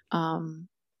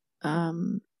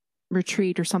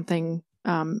retreat or something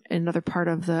in another part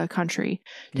of the country,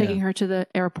 taking her to the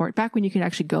airport. Back when you could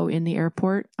actually go in the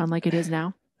airport, unlike it is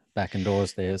now. Back in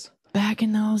those days. Back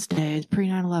in those days, pre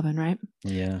 9/11, right?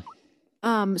 Yeah.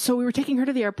 So we were taking her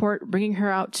to the airport, bringing her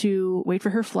out to wait for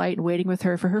her flight and waiting with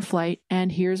her for her flight.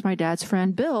 And here's my dad's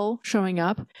friend, Bill, showing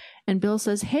up. And Bill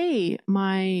says, "Hey,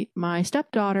 my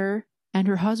stepdaughter and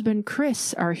her husband,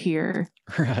 Chris, are here."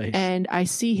 Right. And I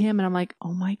see him and I'm like,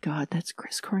 "Oh my God, that's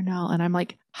Chris Cornell." And I'm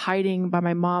like hiding by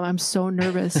my mom. I'm so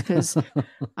nervous because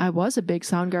I was a big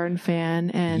Soundgarden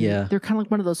fan. And they're kind of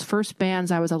like one of those first bands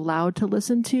I was allowed to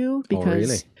listen to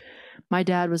because my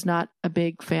dad was not a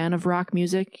big fan of rock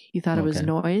music. He thought it was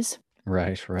noise.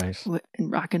 Right.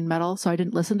 And rock and metal. So I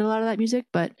didn't listen to a lot of that music,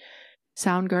 but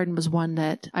Soundgarden was one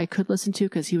that I could listen to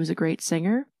because he was a great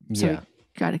singer. So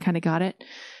I kind of got it.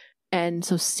 And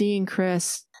so seeing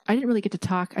Chris, I didn't really get to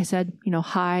talk. I said,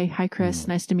 hi, Chris.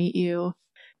 Nice to meet you.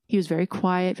 He was very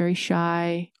quiet, very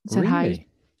shy. Said hi.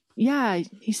 Yeah.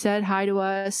 He said hi to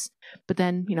us, but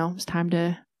then, it was time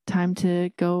to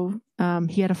go.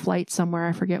 He had a flight somewhere,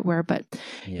 I forget where, but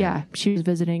she was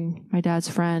visiting my dad's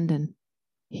friend, and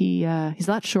he's a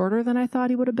lot shorter than I thought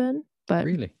he would have been, but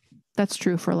that's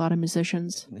true for a lot of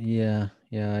musicians. Yeah.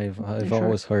 I've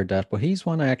always heard that, but he's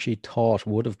one I actually thought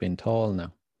would have been tall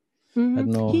now. Mm-hmm. I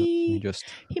don't know.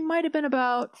 He might have been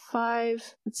about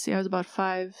 5. Let's see, I was about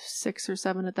 5, 6 or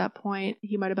 7 at that point.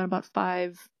 He might have been about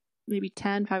 5, maybe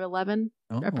 10, 5'11",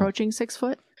 approaching 6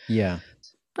 foot. Yeah.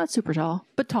 Not super tall,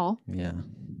 but tall. Yeah.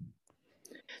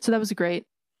 So that was great.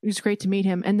 It was great to meet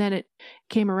him. And then it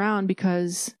came around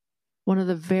because one of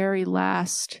the very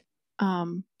last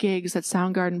gigs that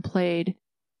Soundgarden played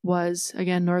was,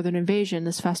 again, Northern Invasion,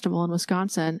 this festival in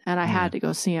Wisconsin. And I had to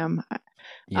go see him.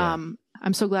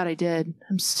 I'm so glad I did.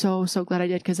 I'm so glad I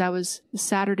did, because that was the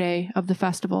Saturday of the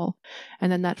festival.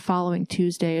 And then that following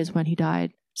Tuesday is when he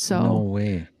died. So no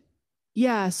way.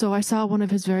 Yeah, so I saw one of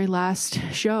his very last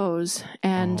shows,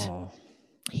 and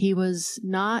he was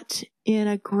not in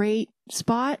a great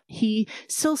spot. He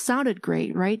still sounded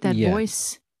great, right? That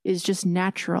voice is just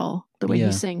natural, the way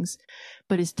he sings.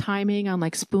 But his timing on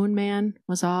like Spoon Man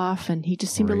was off, and he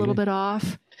just seemed a little bit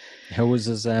off. How was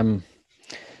his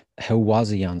how was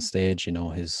he on stage,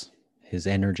 his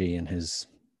energy and his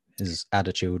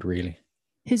attitude, really?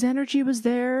 His energy was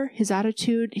there, his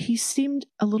attitude. He seemed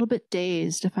a little bit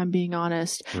dazed, if I'm being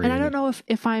honest. Really? And I don't know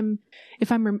if I'm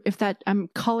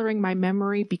coloring my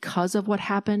memory because of what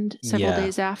happened several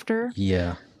days after.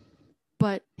 Yeah.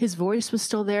 But his voice was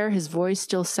still there. His voice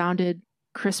still sounded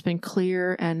crisp and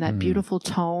clear, and that beautiful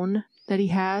tone that he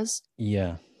has.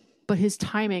 Yeah. But his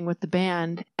timing with the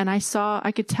band, and I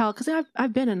could tell, because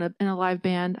I've been in a live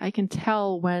band. I can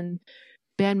tell when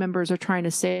band members are trying to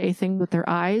say things with their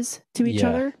eyes to each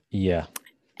other. Yeah.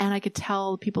 And I could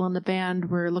tell people in the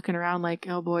band were looking around like,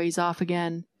 oh boy, he's off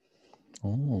again.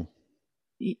 Oh.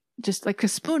 Just like,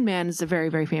 because Spoon Man is a very,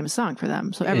 very famous song for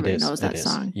them. So everybody knows that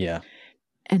song. Yeah.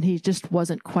 And he just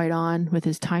wasn't quite on with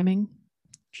his timing.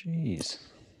 Jeez.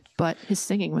 But his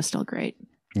singing was still great.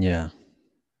 Yeah.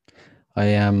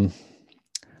 I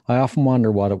often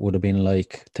wonder what it would have been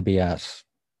like to be at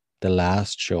the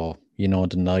last show, the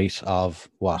night of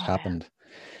what happened,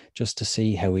 just to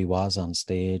see how he was on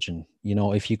stage, and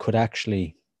if you could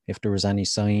actually, if there was any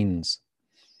signs,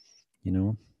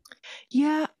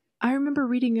 Yeah, I remember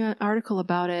reading an article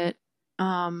about it,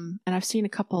 and I've seen a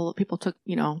couple people took,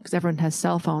 because everyone has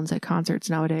cell phones at concerts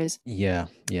nowadays. Yeah.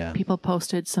 People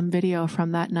posted some video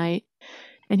from that night,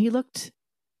 and he looked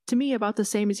to me about the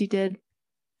same as he did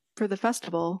for the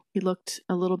festival. He looked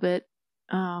a little bit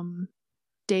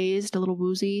dazed, a little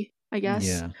woozy, I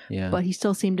guess. Yeah. But he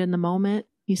still seemed in the moment.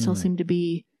 He still seemed to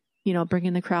be,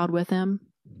 bringing the crowd with him.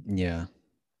 Yeah.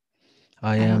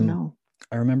 I don't know.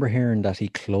 I remember hearing that he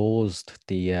closed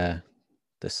the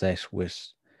set with,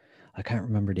 I can't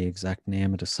remember the exact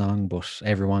name of the song, but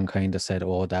everyone kind of said,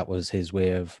 oh, that was his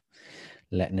way of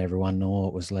letting everyone know.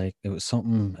 It was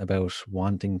something about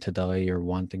wanting to die or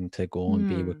wanting to go and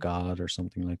be with God or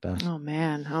something like that. Oh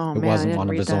man. It wasn't one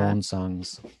of his own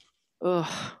songs.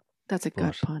 Ugh, that's a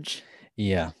gut punch.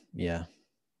 Yeah.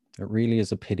 It really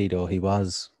is a pity, though. He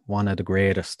was one of the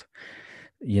greatest,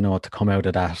 to come out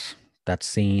of that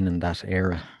scene and that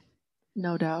era.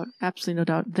 No doubt. Absolutely no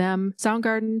doubt. Them,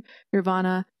 Soundgarden,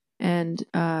 Nirvana, and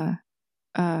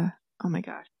oh my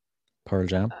god, Pearl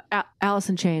Jam. Alice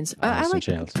in Chains. I Alice in like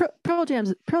Chains. Pearl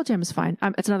Jam. Pearl Jam is fine.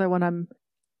 It's another one.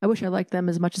 I wish I liked them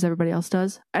as much as everybody else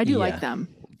does. I do like them.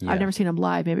 Yeah. I've never seen them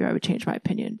live. Maybe I would change my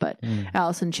opinion. But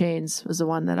Alice in Chains was the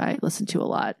one that I listened to a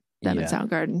lot. Them and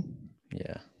Soundgarden.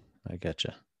 Yeah, I get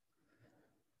you.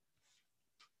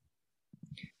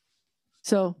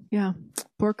 So yeah,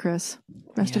 poor Chris.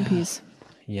 Rest in peace.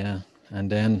 Yeah,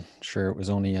 and then sure, it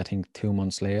was only I think 2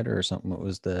 months later or something. It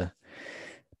was the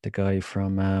guy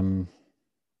from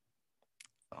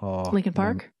Linkin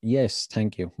Park. Yes,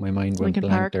 thank you. My mind went Linkin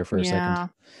blank Park. there for a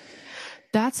second.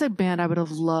 That's a band I would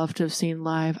have loved to have seen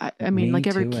live. I mean, Me like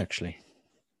too, actually.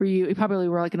 You probably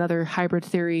were like another Hybrid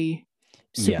Theory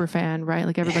super fan, right?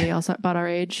 Like everybody else about our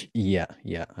age. Yeah,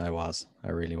 I was.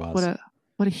 I really was.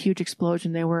 What a huge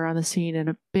explosion they were on the scene, and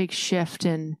a big shift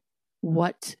in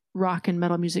what rock and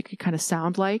metal music could kind of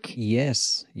sound like.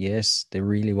 Yes, they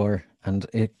really were. And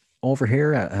it over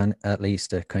here, and at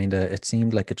least it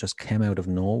seemed like it just came out of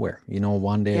nowhere. You know,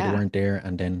 one day they weren't there,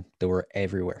 and then they were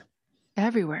everywhere.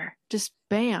 Everywhere, just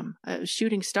bam, a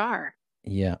shooting star.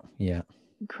 Yeah,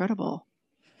 incredible.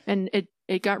 And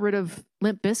it got rid of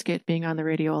Limp Bizkit being on the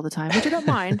radio all the time, which I don't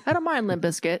mind. I don't mind Limp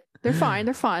Bizkit. They're fine.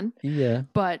 They're fun. Yeah.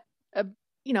 But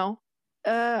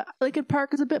Linkin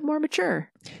Park is a bit more mature.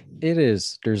 It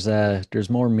is. There's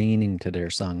more meaning to their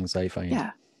songs, I find.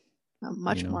 Yeah,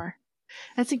 much more.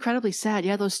 That's incredibly sad.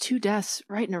 Yeah, those 2 deaths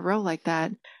right in a row like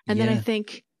that. And then I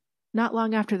think not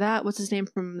long after that, what's his name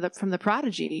from the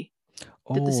Prodigy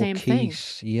did the same thing.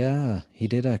 Yeah, he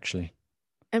did actually.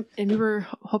 And we were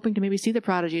hoping to maybe see the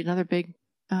Prodigy, another big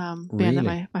band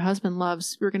that my husband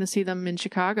loves. We were going to see them in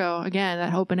Chicago again.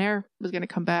 That Open Air was going to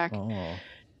come back. Oh.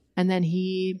 And then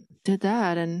he did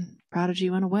that, and Prodigy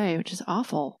went away, which is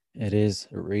awful. It is.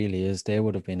 It really is. They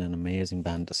would have been an amazing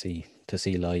band to see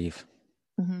live.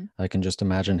 Mm-hmm. I can just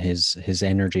imagine his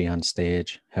energy on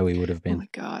stage, how he would have been. Oh my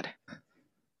God.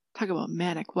 Talk about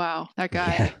manic. Wow. That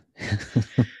guy. Yeah.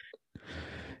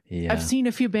 Yeah. I've seen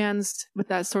a few bands with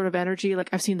that sort of energy. Like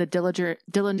I've seen the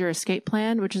Dillinger Escape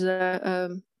Plan, which is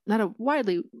not a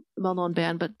widely well-known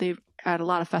band, but they've had a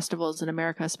lot of festivals in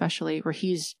America, especially, where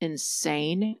he's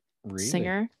insane. Really?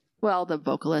 Singer. Well, the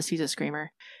vocalist, he's a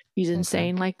screamer. He's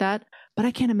insane like that. But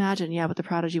I can't imagine, what the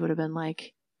Prodigy would have been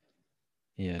like.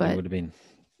 Yeah, it would have been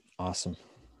awesome.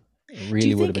 It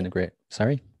really would have been a great...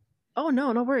 Sorry? Oh,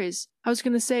 no worries. I was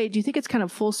going to say, do you think it's kind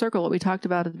of full circle what we talked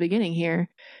about at the beginning here?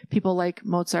 People like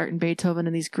Mozart and Beethoven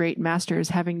and these great masters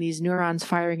having these neurons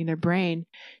firing in their brain.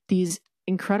 These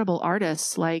incredible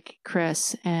artists like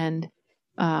Chris and,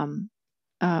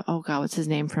 what's his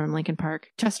name from Linkin Park?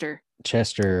 Chester.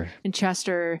 And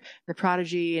Chester, the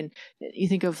Prodigy. And you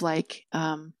think of like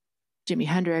Jimi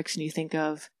Hendrix, and you think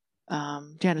of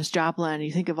Janis Joplin, and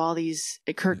you think of all these,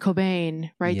 Kurt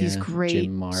Cobain, right? Yeah, these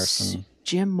great...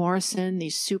 Jim Morrison,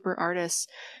 these super artists,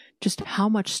 just how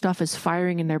much stuff is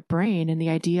firing in their brain, and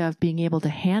the idea of being able to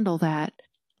handle that.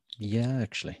 Yeah,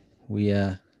 actually. We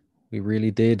really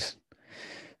did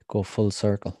go full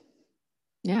circle.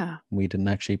 Yeah. We didn't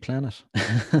actually plan it.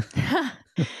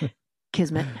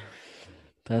 Kismet.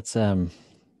 That's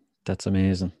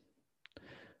amazing.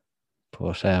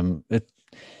 But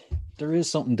there is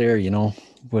something there,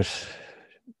 with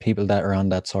people that are on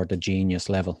that sort of genius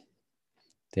level.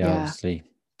 They obviously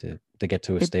they get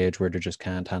to a stage where they just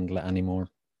can't handle it anymore.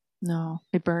 No,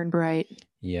 they burn bright.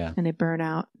 Yeah. And they burn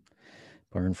out.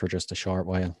 Burn for just a short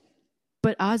while.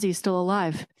 But Ozzy's still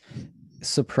alive.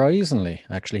 Surprisingly,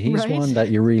 actually, he's one that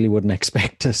you really wouldn't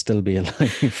expect to still be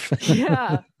alive.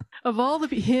 Yeah. Of all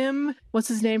him, what's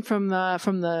his name from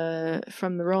the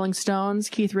Rolling Stones,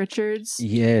 Keith Richards?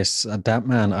 Yes, that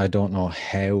man, I don't know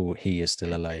how he is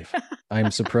still alive.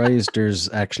 I'm surprised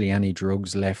there's actually any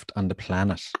drugs left on the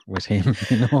planet with him,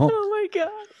 Oh my God.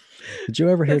 Did you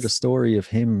ever hear the story of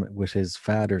him with his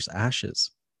father's ashes?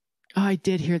 Oh, I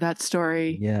did hear that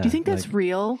story. Yeah. Do you think that's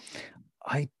real?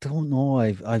 I don't know.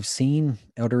 I've seen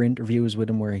other interviews with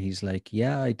him where he's like,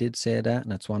 yeah, I did say that,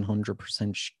 and it's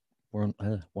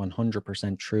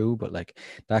 100% true, but like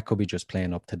that could be just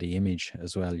playing up to the image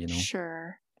as well,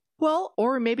 Sure. Well,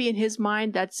 or maybe in his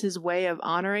mind that's his way of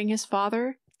honoring his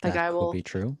father. Like, I will be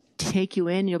true. Take you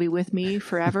in, you'll be with me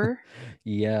forever.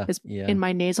 Yeah. In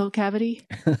my nasal cavity.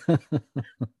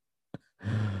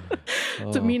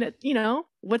 So, I mean,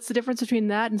 what's the difference between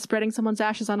that and spreading someone's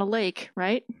ashes on a lake,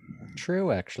 right?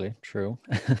 True, actually. True.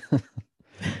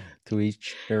 To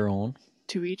each their own.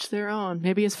 To each their own.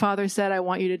 Maybe his father said, I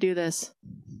want you to do this.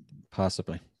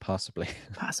 Possibly.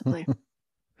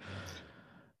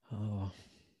 Oh.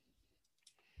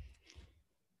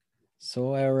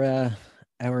 So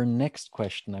our next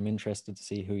question, I'm interested to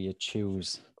see who you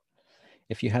choose.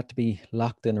 If you had to be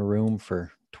locked in a room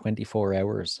for 24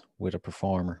 hours with a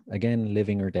performer, again,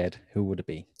 living or dead, who would it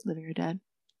be? Living or dead.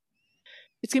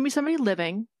 It's gonna be somebody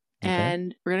living, Okay.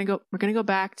 and we're gonna go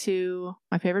back to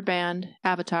my favorite band,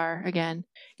 Avatar, again.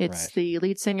 It's Right. the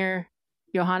lead singer,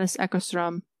 Johannes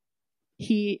Ekström.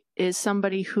 He is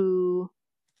somebody who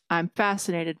I'm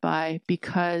fascinated by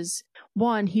because,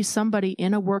 one, he's somebody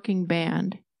in a working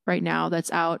band right now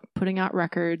that's out putting out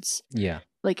records. Yeah.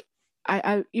 Like,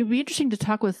 it'd be interesting to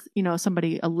talk with,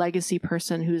 somebody, a legacy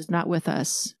person who's not with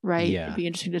us, right? Yeah. It'd be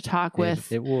interesting to talk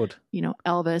with, It would.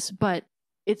 Elvis, but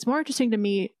it's more interesting to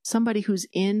me somebody who's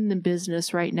in the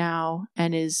business right now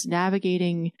and is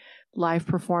navigating live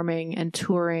performing and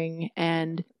touring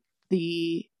and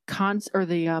the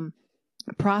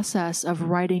process of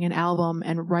writing an album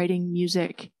and writing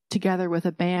music together with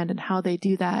a band and how they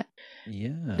do that.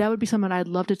 Yeah. That would be someone I'd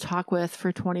love to talk with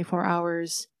for 24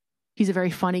 hours. He's a very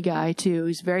funny guy too.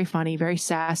 He's very funny, very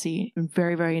sassy, and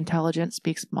very, very intelligent,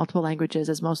 speaks multiple languages,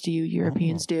 as most of you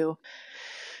Europeans do.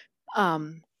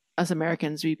 Us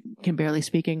Americans, we can barely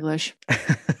speak English.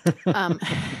 I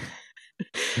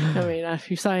mean,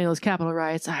 if you saw any of those Capitol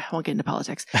riots, I won't get into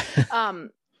politics.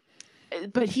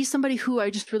 But he's somebody who I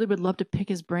just really would love to pick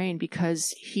his brain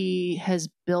because he has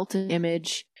built an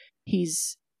image.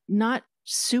 He's not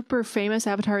super famous.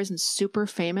 Avatar isn't super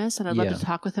famous. And I'd love to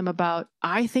talk with him about,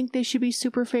 I think they should be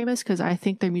super famous because I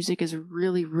think their music is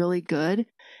really, really good.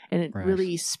 And it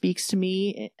really speaks to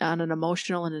me on an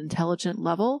emotional and intelligent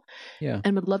level. Yeah.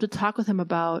 And would love to talk with him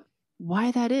about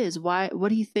why that is.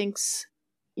 What he thinks,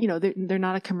 they're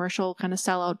not a commercial kind of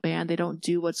sellout band. They don't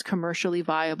do what's commercially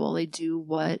viable. They do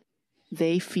what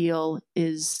they feel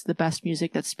is the best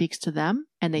music that speaks to them,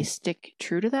 and they stick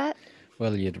true to that.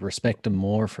 Well, you'd respect him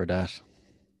more for that.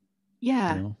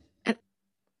 Yeah. And it'd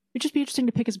just be interesting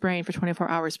to pick his brain for 24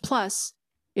 hours. Plus,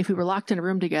 if we were locked in a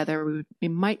room together, we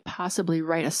might possibly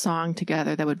write a song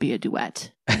together that would be a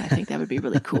duet. And I think that would be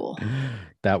really cool.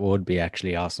 That would be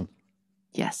actually awesome.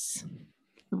 Yes.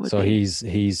 So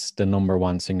he's the number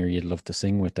one singer you'd love to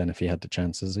sing with then if you had the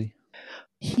chance, is he?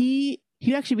 He'd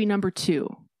actually be number two.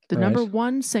 The number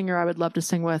one singer I would love to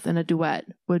sing with in a duet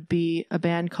would be a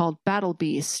band called Battle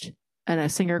Beast and a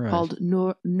singer called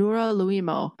Nura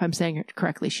Luimo. If I'm saying it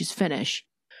correctly, she's Finnish.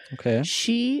 Okay.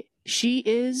 She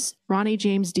is Ronnie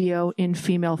James Dio in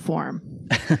female form.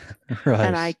 Right.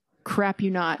 And I crap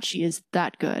you not, she is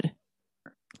that good.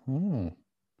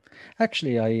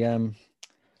 Actually,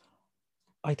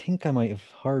 I think I might have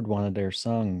heard one of their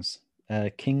songs.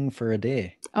 King for a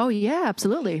Day. Oh, yeah,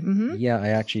 absolutely. Mm-hmm. Yeah, I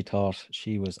actually thought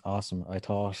she was awesome. I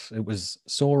thought it was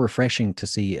so refreshing to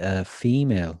see a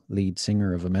female lead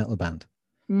singer of a metal band.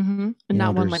 Mm-hmm. And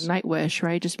not one like Nightwish,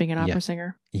 right? Just being an opera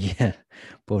singer. Yeah,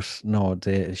 but no,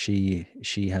 she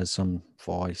has some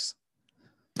voice.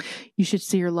 You should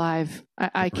see her live.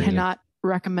 I cannot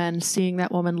recommend seeing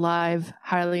that woman live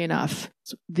highly enough.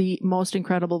 It's the most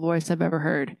incredible voice I've ever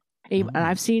heard. And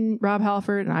I've seen Rob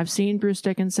Halford and I've seen Bruce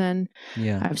Dickinson.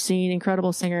 Yeah. I've seen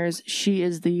incredible singers. She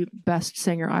is the best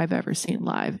singer I've ever seen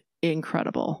live.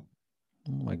 Incredible.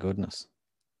 Oh my goodness.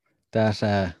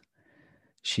 That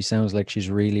she sounds like she's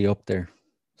really up there.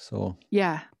 So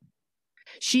yeah.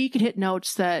 She could hit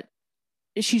notes that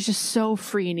she's just so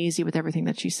free and easy with everything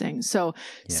that she sings. So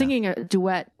singing a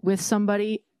duet with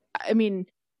somebody, I mean,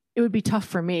 it would be tough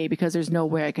for me because there's no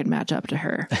way I could match up to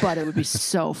her, but it would be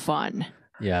so fun.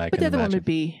 Yeah, but the other one would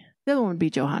be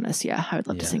Johannes. Yeah, I would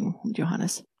love to sing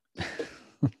Johannes.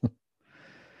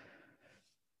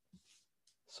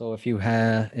 So if you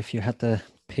had to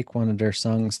pick one of their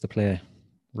songs to play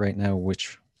right now,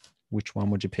 which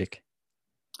one would you pick?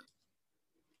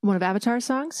 One of Avatar's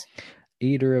songs?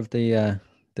 Either of the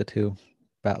two,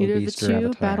 Battle Beast or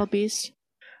Avatar. Battle Beast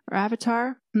or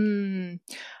Avatar. I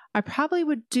probably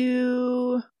would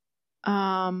do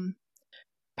Battle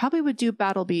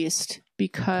Beast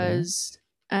because,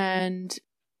 and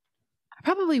I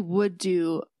probably would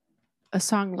do a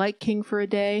song like King for a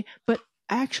Day, but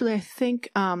actually I think,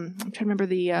 I'm trying to remember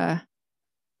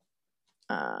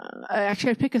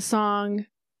I'd pick a song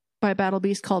by Battle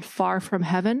Beast called Far From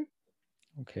Heaven.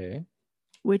 Okay.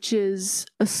 Which is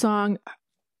a song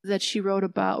that she wrote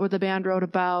about, or the band wrote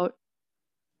about,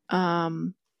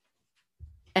 ending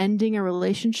a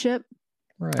relationship.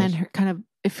 Right. And her kind of,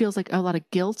 it feels like a lot of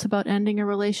guilt about ending a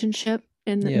relationship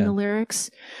in the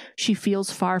lyrics. She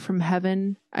feels far from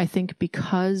heaven, I think,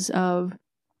 because of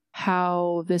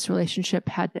how this relationship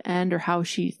had to end, or how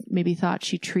she maybe thought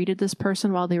she treated this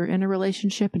person while they were in a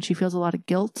relationship, and she feels a lot of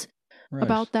guilt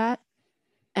about that.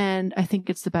 And I think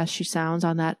it's the best she sounds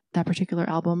on that particular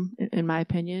album, in my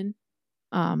opinion.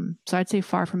 So I'd say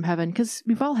Far From Heaven, because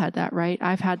we've all had that, right?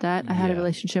 I've had that. I had a Yeah.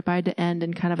 relationship I had to end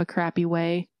in kind of a crappy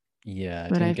way. Yeah, I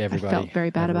But think I everybody felt very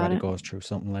bad about everybody it. goes through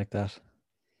something like that.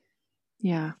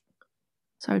 Yeah.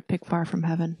 So I would pick Far From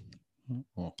Heaven.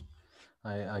 Oh,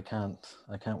 I can't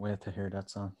wait to hear that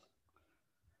song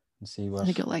and see I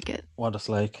think you'll like it. what it's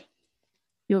like.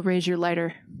 You'll raise your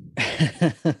lighter.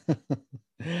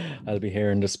 I'll be here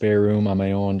in the spare room on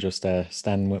my own, just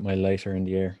standing with my lighter in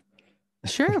the air.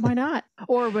 Sure, why not?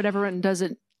 Or what everyone does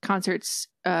at concerts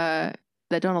that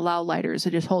don't allow lighters.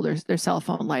 They just hold their cell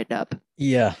phone light up.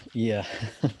 Yeah.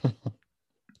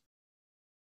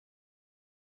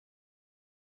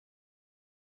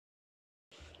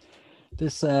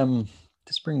 This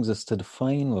brings us to the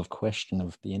final question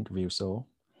of the interview. So,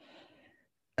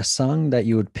 a song that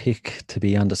you would pick to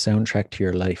be on the soundtrack to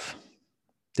your life.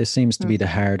 This seems to be the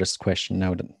hardest question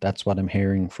now. That's what I'm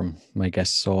hearing from my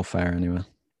guests so far, anyway.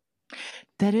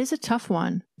 That is a tough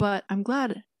one, but I'm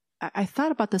glad I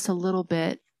thought about this a little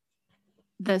bit.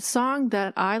 The song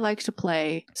that I like to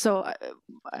play. So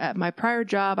at my prior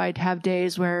job, I'd have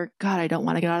days where, God, I don't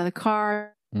want to get out of the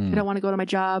car. I don't want to go to my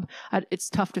job. It's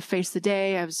tough to face the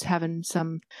day. I was having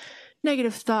some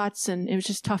negative thoughts, and it was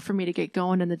just tough for me to get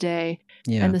going in the day.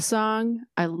 Yeah. And the song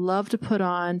I love to put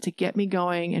on to get me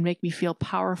going and make me feel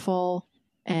powerful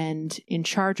and in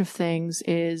charge of things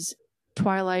is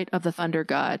Twilight of the Thunder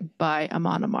God by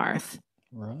Amon Amarth.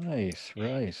 Right.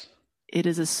 It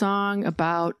is a song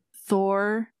about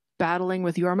Thor battling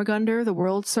with Jormungandr, the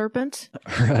world serpent.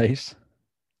 Right.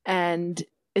 And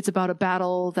it's about a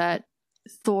battle that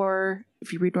Thor,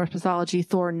 if you read Norse mythology,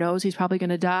 Thor knows he's probably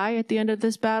going to die at the end of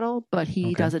this battle, but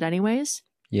he does it anyways.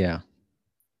 Yeah.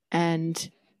 And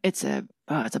it's a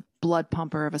blood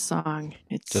pumper of a song.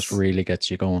 It just really gets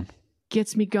you going.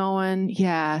 Gets me going.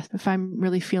 Yeah. If I'm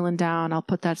really feeling down, I'll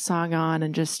put that song on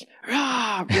and just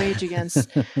rage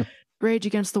against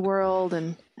the world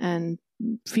and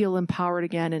feel empowered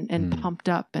again and pumped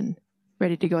up and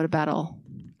ready to go to battle.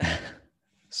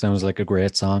 Sounds like a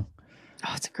great song.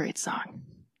 Oh, it's a great song.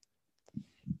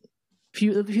 If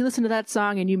you listen to that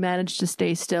song and you manage to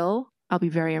stay still, I'll be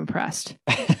very impressed.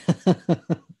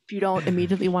 If you don't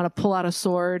immediately want to pull out a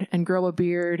sword and grow a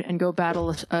beard and go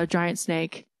battle a giant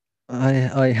snake.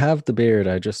 I have the beard.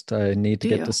 I need to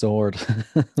get the sword.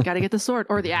 Got to get the sword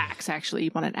or the axe. Actually,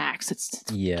 you want an axe. It's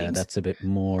that's a bit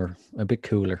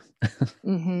cooler.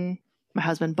 Mm-hmm. My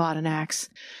husband bought an axe.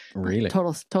 Really?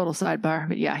 Total sidebar.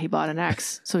 But yeah, he bought an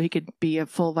axe so he could be a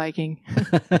full Viking.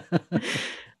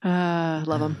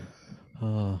 Love him.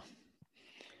 Oh.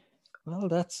 Well,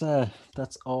 that's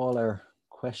all our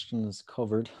questions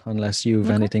covered. Unless you've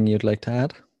anything you'd like to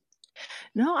add.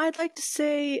 No, I'd like to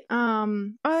say,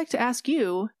 I'd like to ask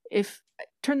you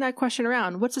turn that question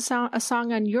around. What's a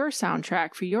song on your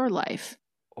soundtrack for your life?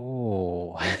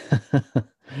 Oh,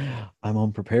 I'm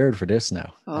unprepared for this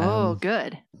now. Oh,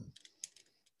 good.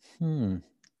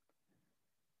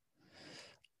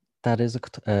 That is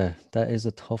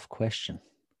a tough question.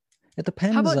 It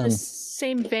depends. How about in the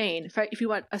same vein? If you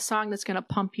want a song that's going to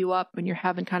pump you up when you're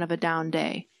having kind of a down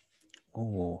day.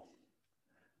 Oh,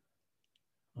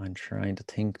 I'm trying to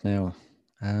think now.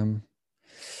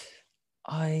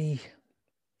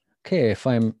 If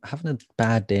I'm having a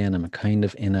bad day and I'm kind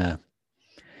of in a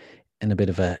bit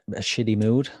of a shitty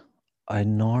mood, I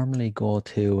normally go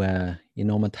to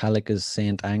Metallica's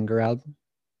Saint Anger album.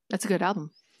 That's a good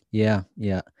album. Yeah.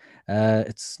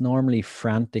 It's normally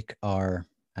Frantic or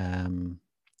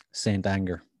Saint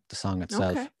Anger, the song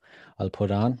itself. Okay. I'll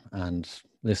put on and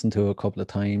listen to it a couple of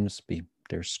times.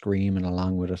 They're screaming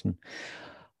along with it, and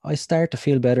I start to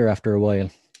feel better after a while.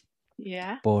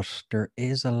 Yeah. But there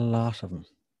is a lot of them.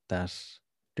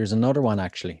 There's another one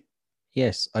actually.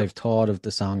 Yes, I've thought of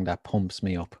the song that pumps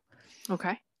me up.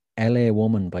 Okay. LA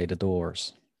Woman by The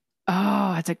Doors.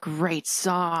 Oh, it's a great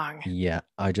song. Yeah,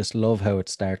 I just love how it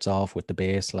starts off with the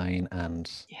bass line, and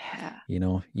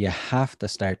you have to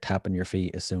start tapping your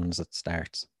feet as soon as it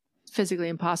starts. It's physically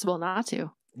impossible not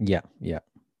to. Yeah.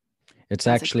 It's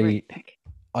actually,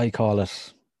 I call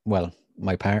it, well,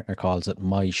 my partner calls it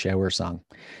my shower song,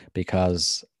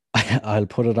 because I'll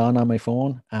put it on my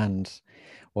phone, and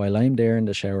while I'm there in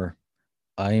the shower,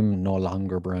 I'm no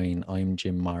longer Brian, I'm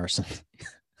Jim Morrison.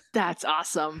 That's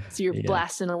awesome. So you're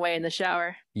blasting away in the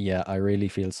shower. Yeah, I really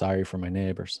feel sorry for my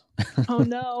neighbors. Oh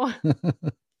no.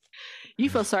 You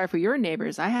feel sorry for your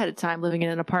neighbors. I had a time living in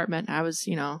an apartment. I was,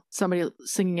 somebody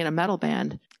singing in a metal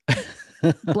band,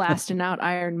 blasting out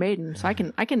Iron Maiden. So I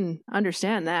can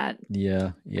understand that.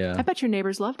 Yeah. I bet your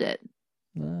neighbors loved it.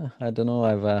 I don't know.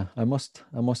 I must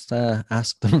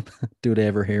ask them. Do they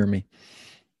ever hear me?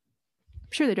 I'm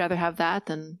sure they'd rather have that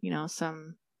than,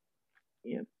 some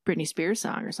Britney Spears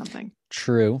song or something.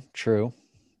 True.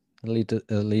 At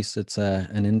least it's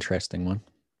an interesting one.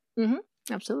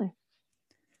 Absolutely.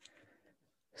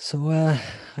 So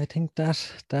I think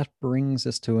that brings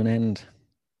us to an end.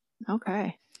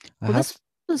 Okay. This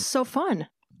was so fun.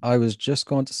 I was just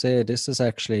going to say, this is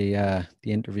actually the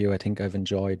interview I think I've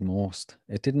enjoyed most.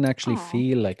 It didn't actually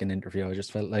feel like an interview. I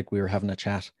just felt like we were having a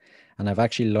chat, and I've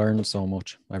actually learned so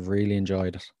much. I've really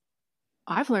enjoyed it.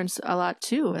 I've learned a lot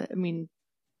too. I mean,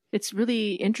 it's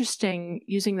really interesting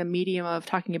using the medium of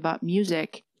talking about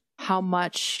music, how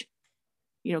much,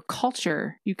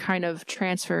 culture you kind of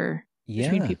transfer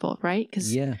between people, right?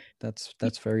 Yeah,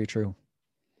 that's very true.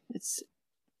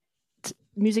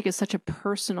 Music is such a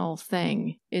personal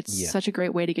thing. It's such a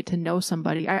great way to get to know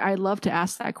somebody. I love to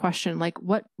ask that question. Like,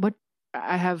 what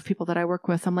I have people that I work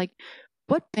with, I'm like,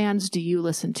 what bands do you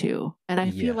listen to? And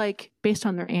I feel like based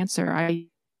on their answer, I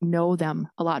know them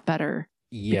a lot better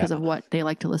because of what they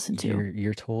like to listen to.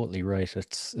 You're totally right.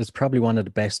 It's probably one of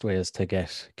the best ways to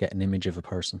get an image of a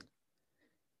person.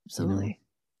 Absolutely.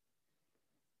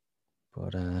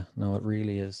 But no, it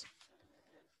really is.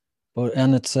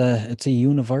 And it's a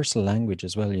universal language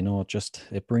as well,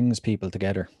 it brings people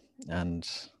together, and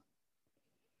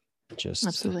just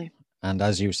absolutely. And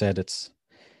as you said, it's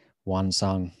one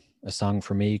song. A song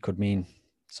for me could mean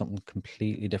something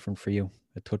completely different for you.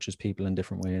 It touches people in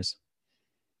different ways.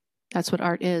 That's what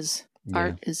art is.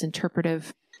 Art is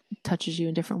interpretive, touches you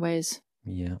in different ways.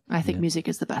 Yeah. I think music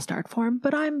is the best art form,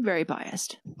 but I'm very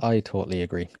biased. I totally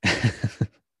agree.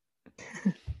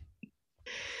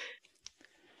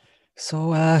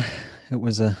 So it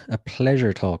was a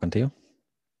pleasure talking to you.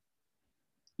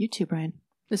 You too, Brian.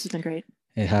 This has been great.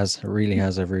 It has. It really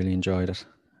has. I've really enjoyed it.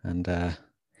 And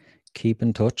keep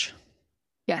in touch.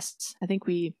 Yes. I think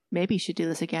we maybe should do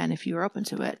this again if you are open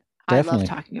to it. Definitely. I love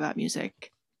talking about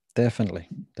music. Definitely.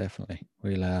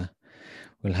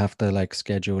 We'll have to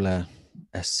schedule a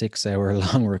 6-hour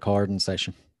long recording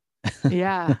session.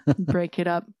 Yeah. Break it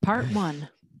up. Part 1.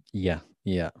 Yeah.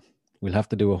 We'll have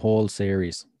to do a whole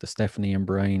series, the Stephanie and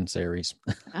Brian series.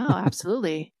 Oh,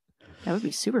 absolutely. That would be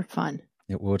super fun.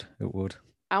 It would.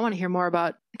 I want to hear more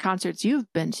about concerts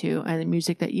you've been to and the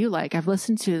music that you like. I've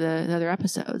listened to the other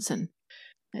episodes, and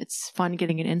it's fun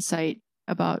getting an insight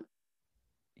about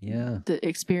the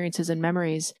experiences and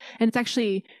memories. And it's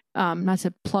actually, not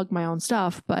to plug my own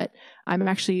stuff, but I'm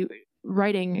actually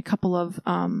writing a couple of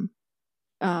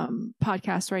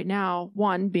podcasts right now,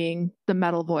 one being The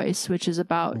Metal Voice, which is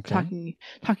about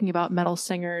talking about metal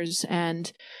singers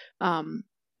and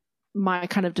my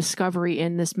kind of discovery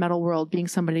in this metal world, being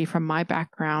somebody from my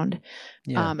background,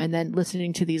 and then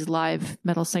listening to these live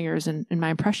metal singers and my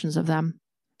impressions of them.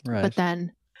 Right. But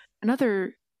then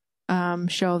another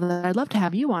show that I'd love to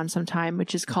have you on sometime,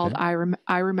 which is called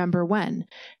I Remember When.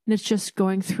 And it's just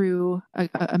going through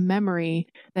a memory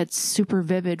that's super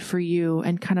vivid for you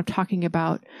and kind of talking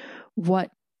about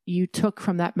what you took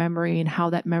from that memory and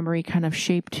how that memory kind of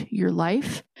shaped your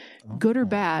life, good or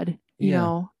bad. You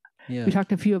know, we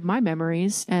talked a few of my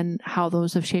memories and how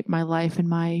those have shaped my life and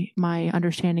my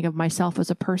understanding of myself as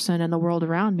a person and the world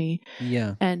around me.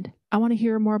 Yeah. And I want to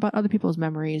hear more about other people's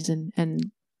memories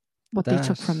and what they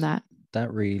took from that.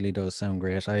 That really does sound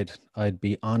great. I'd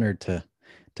be honored to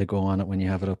go on it when you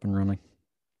have it up and running.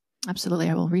 Absolutely.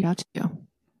 I will reach out to you.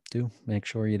 Do make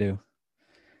sure you do.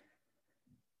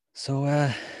 So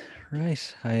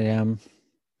right, I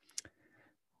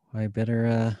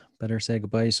better say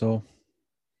goodbye. So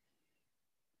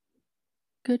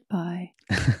goodbye.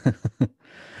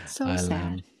 So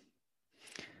sad.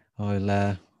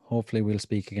 I'll hopefully we'll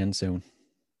speak again soon.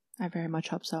 I very much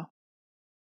hope so.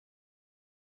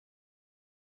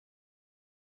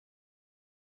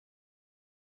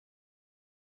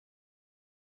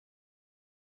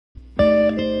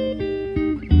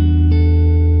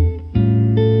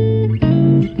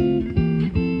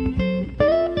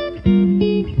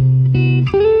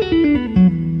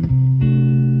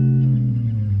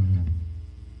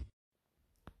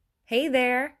 Hey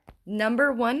there,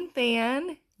 #1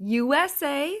 fan,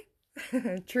 USA.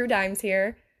 True Dimes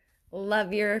here.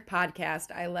 Love your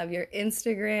podcast. I love your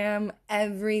Instagram.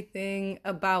 Everything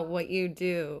about what you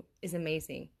do is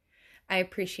amazing. I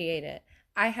appreciate it.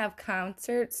 I have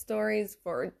concert stories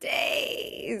for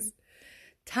days.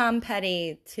 Tom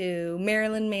Petty to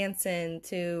Marilyn Manson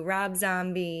to Rob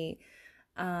Zombie,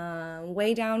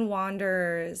 Way Down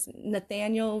Wanderers,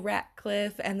 Nathaniel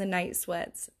Ratcliffe and the Night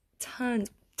Sweats.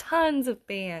 Tons of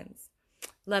bands.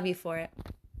 Love you for it.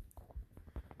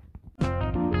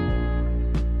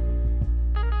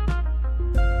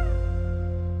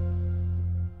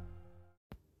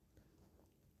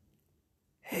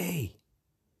 Hey,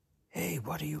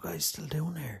 what are you guys still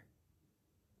doing here?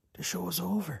 The show is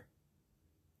over.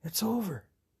 It's over.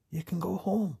 You can go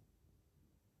home.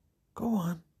 Go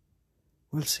on.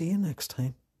 We'll see you next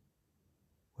time.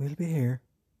 We'll be here.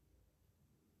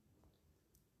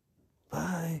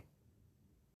 Bye.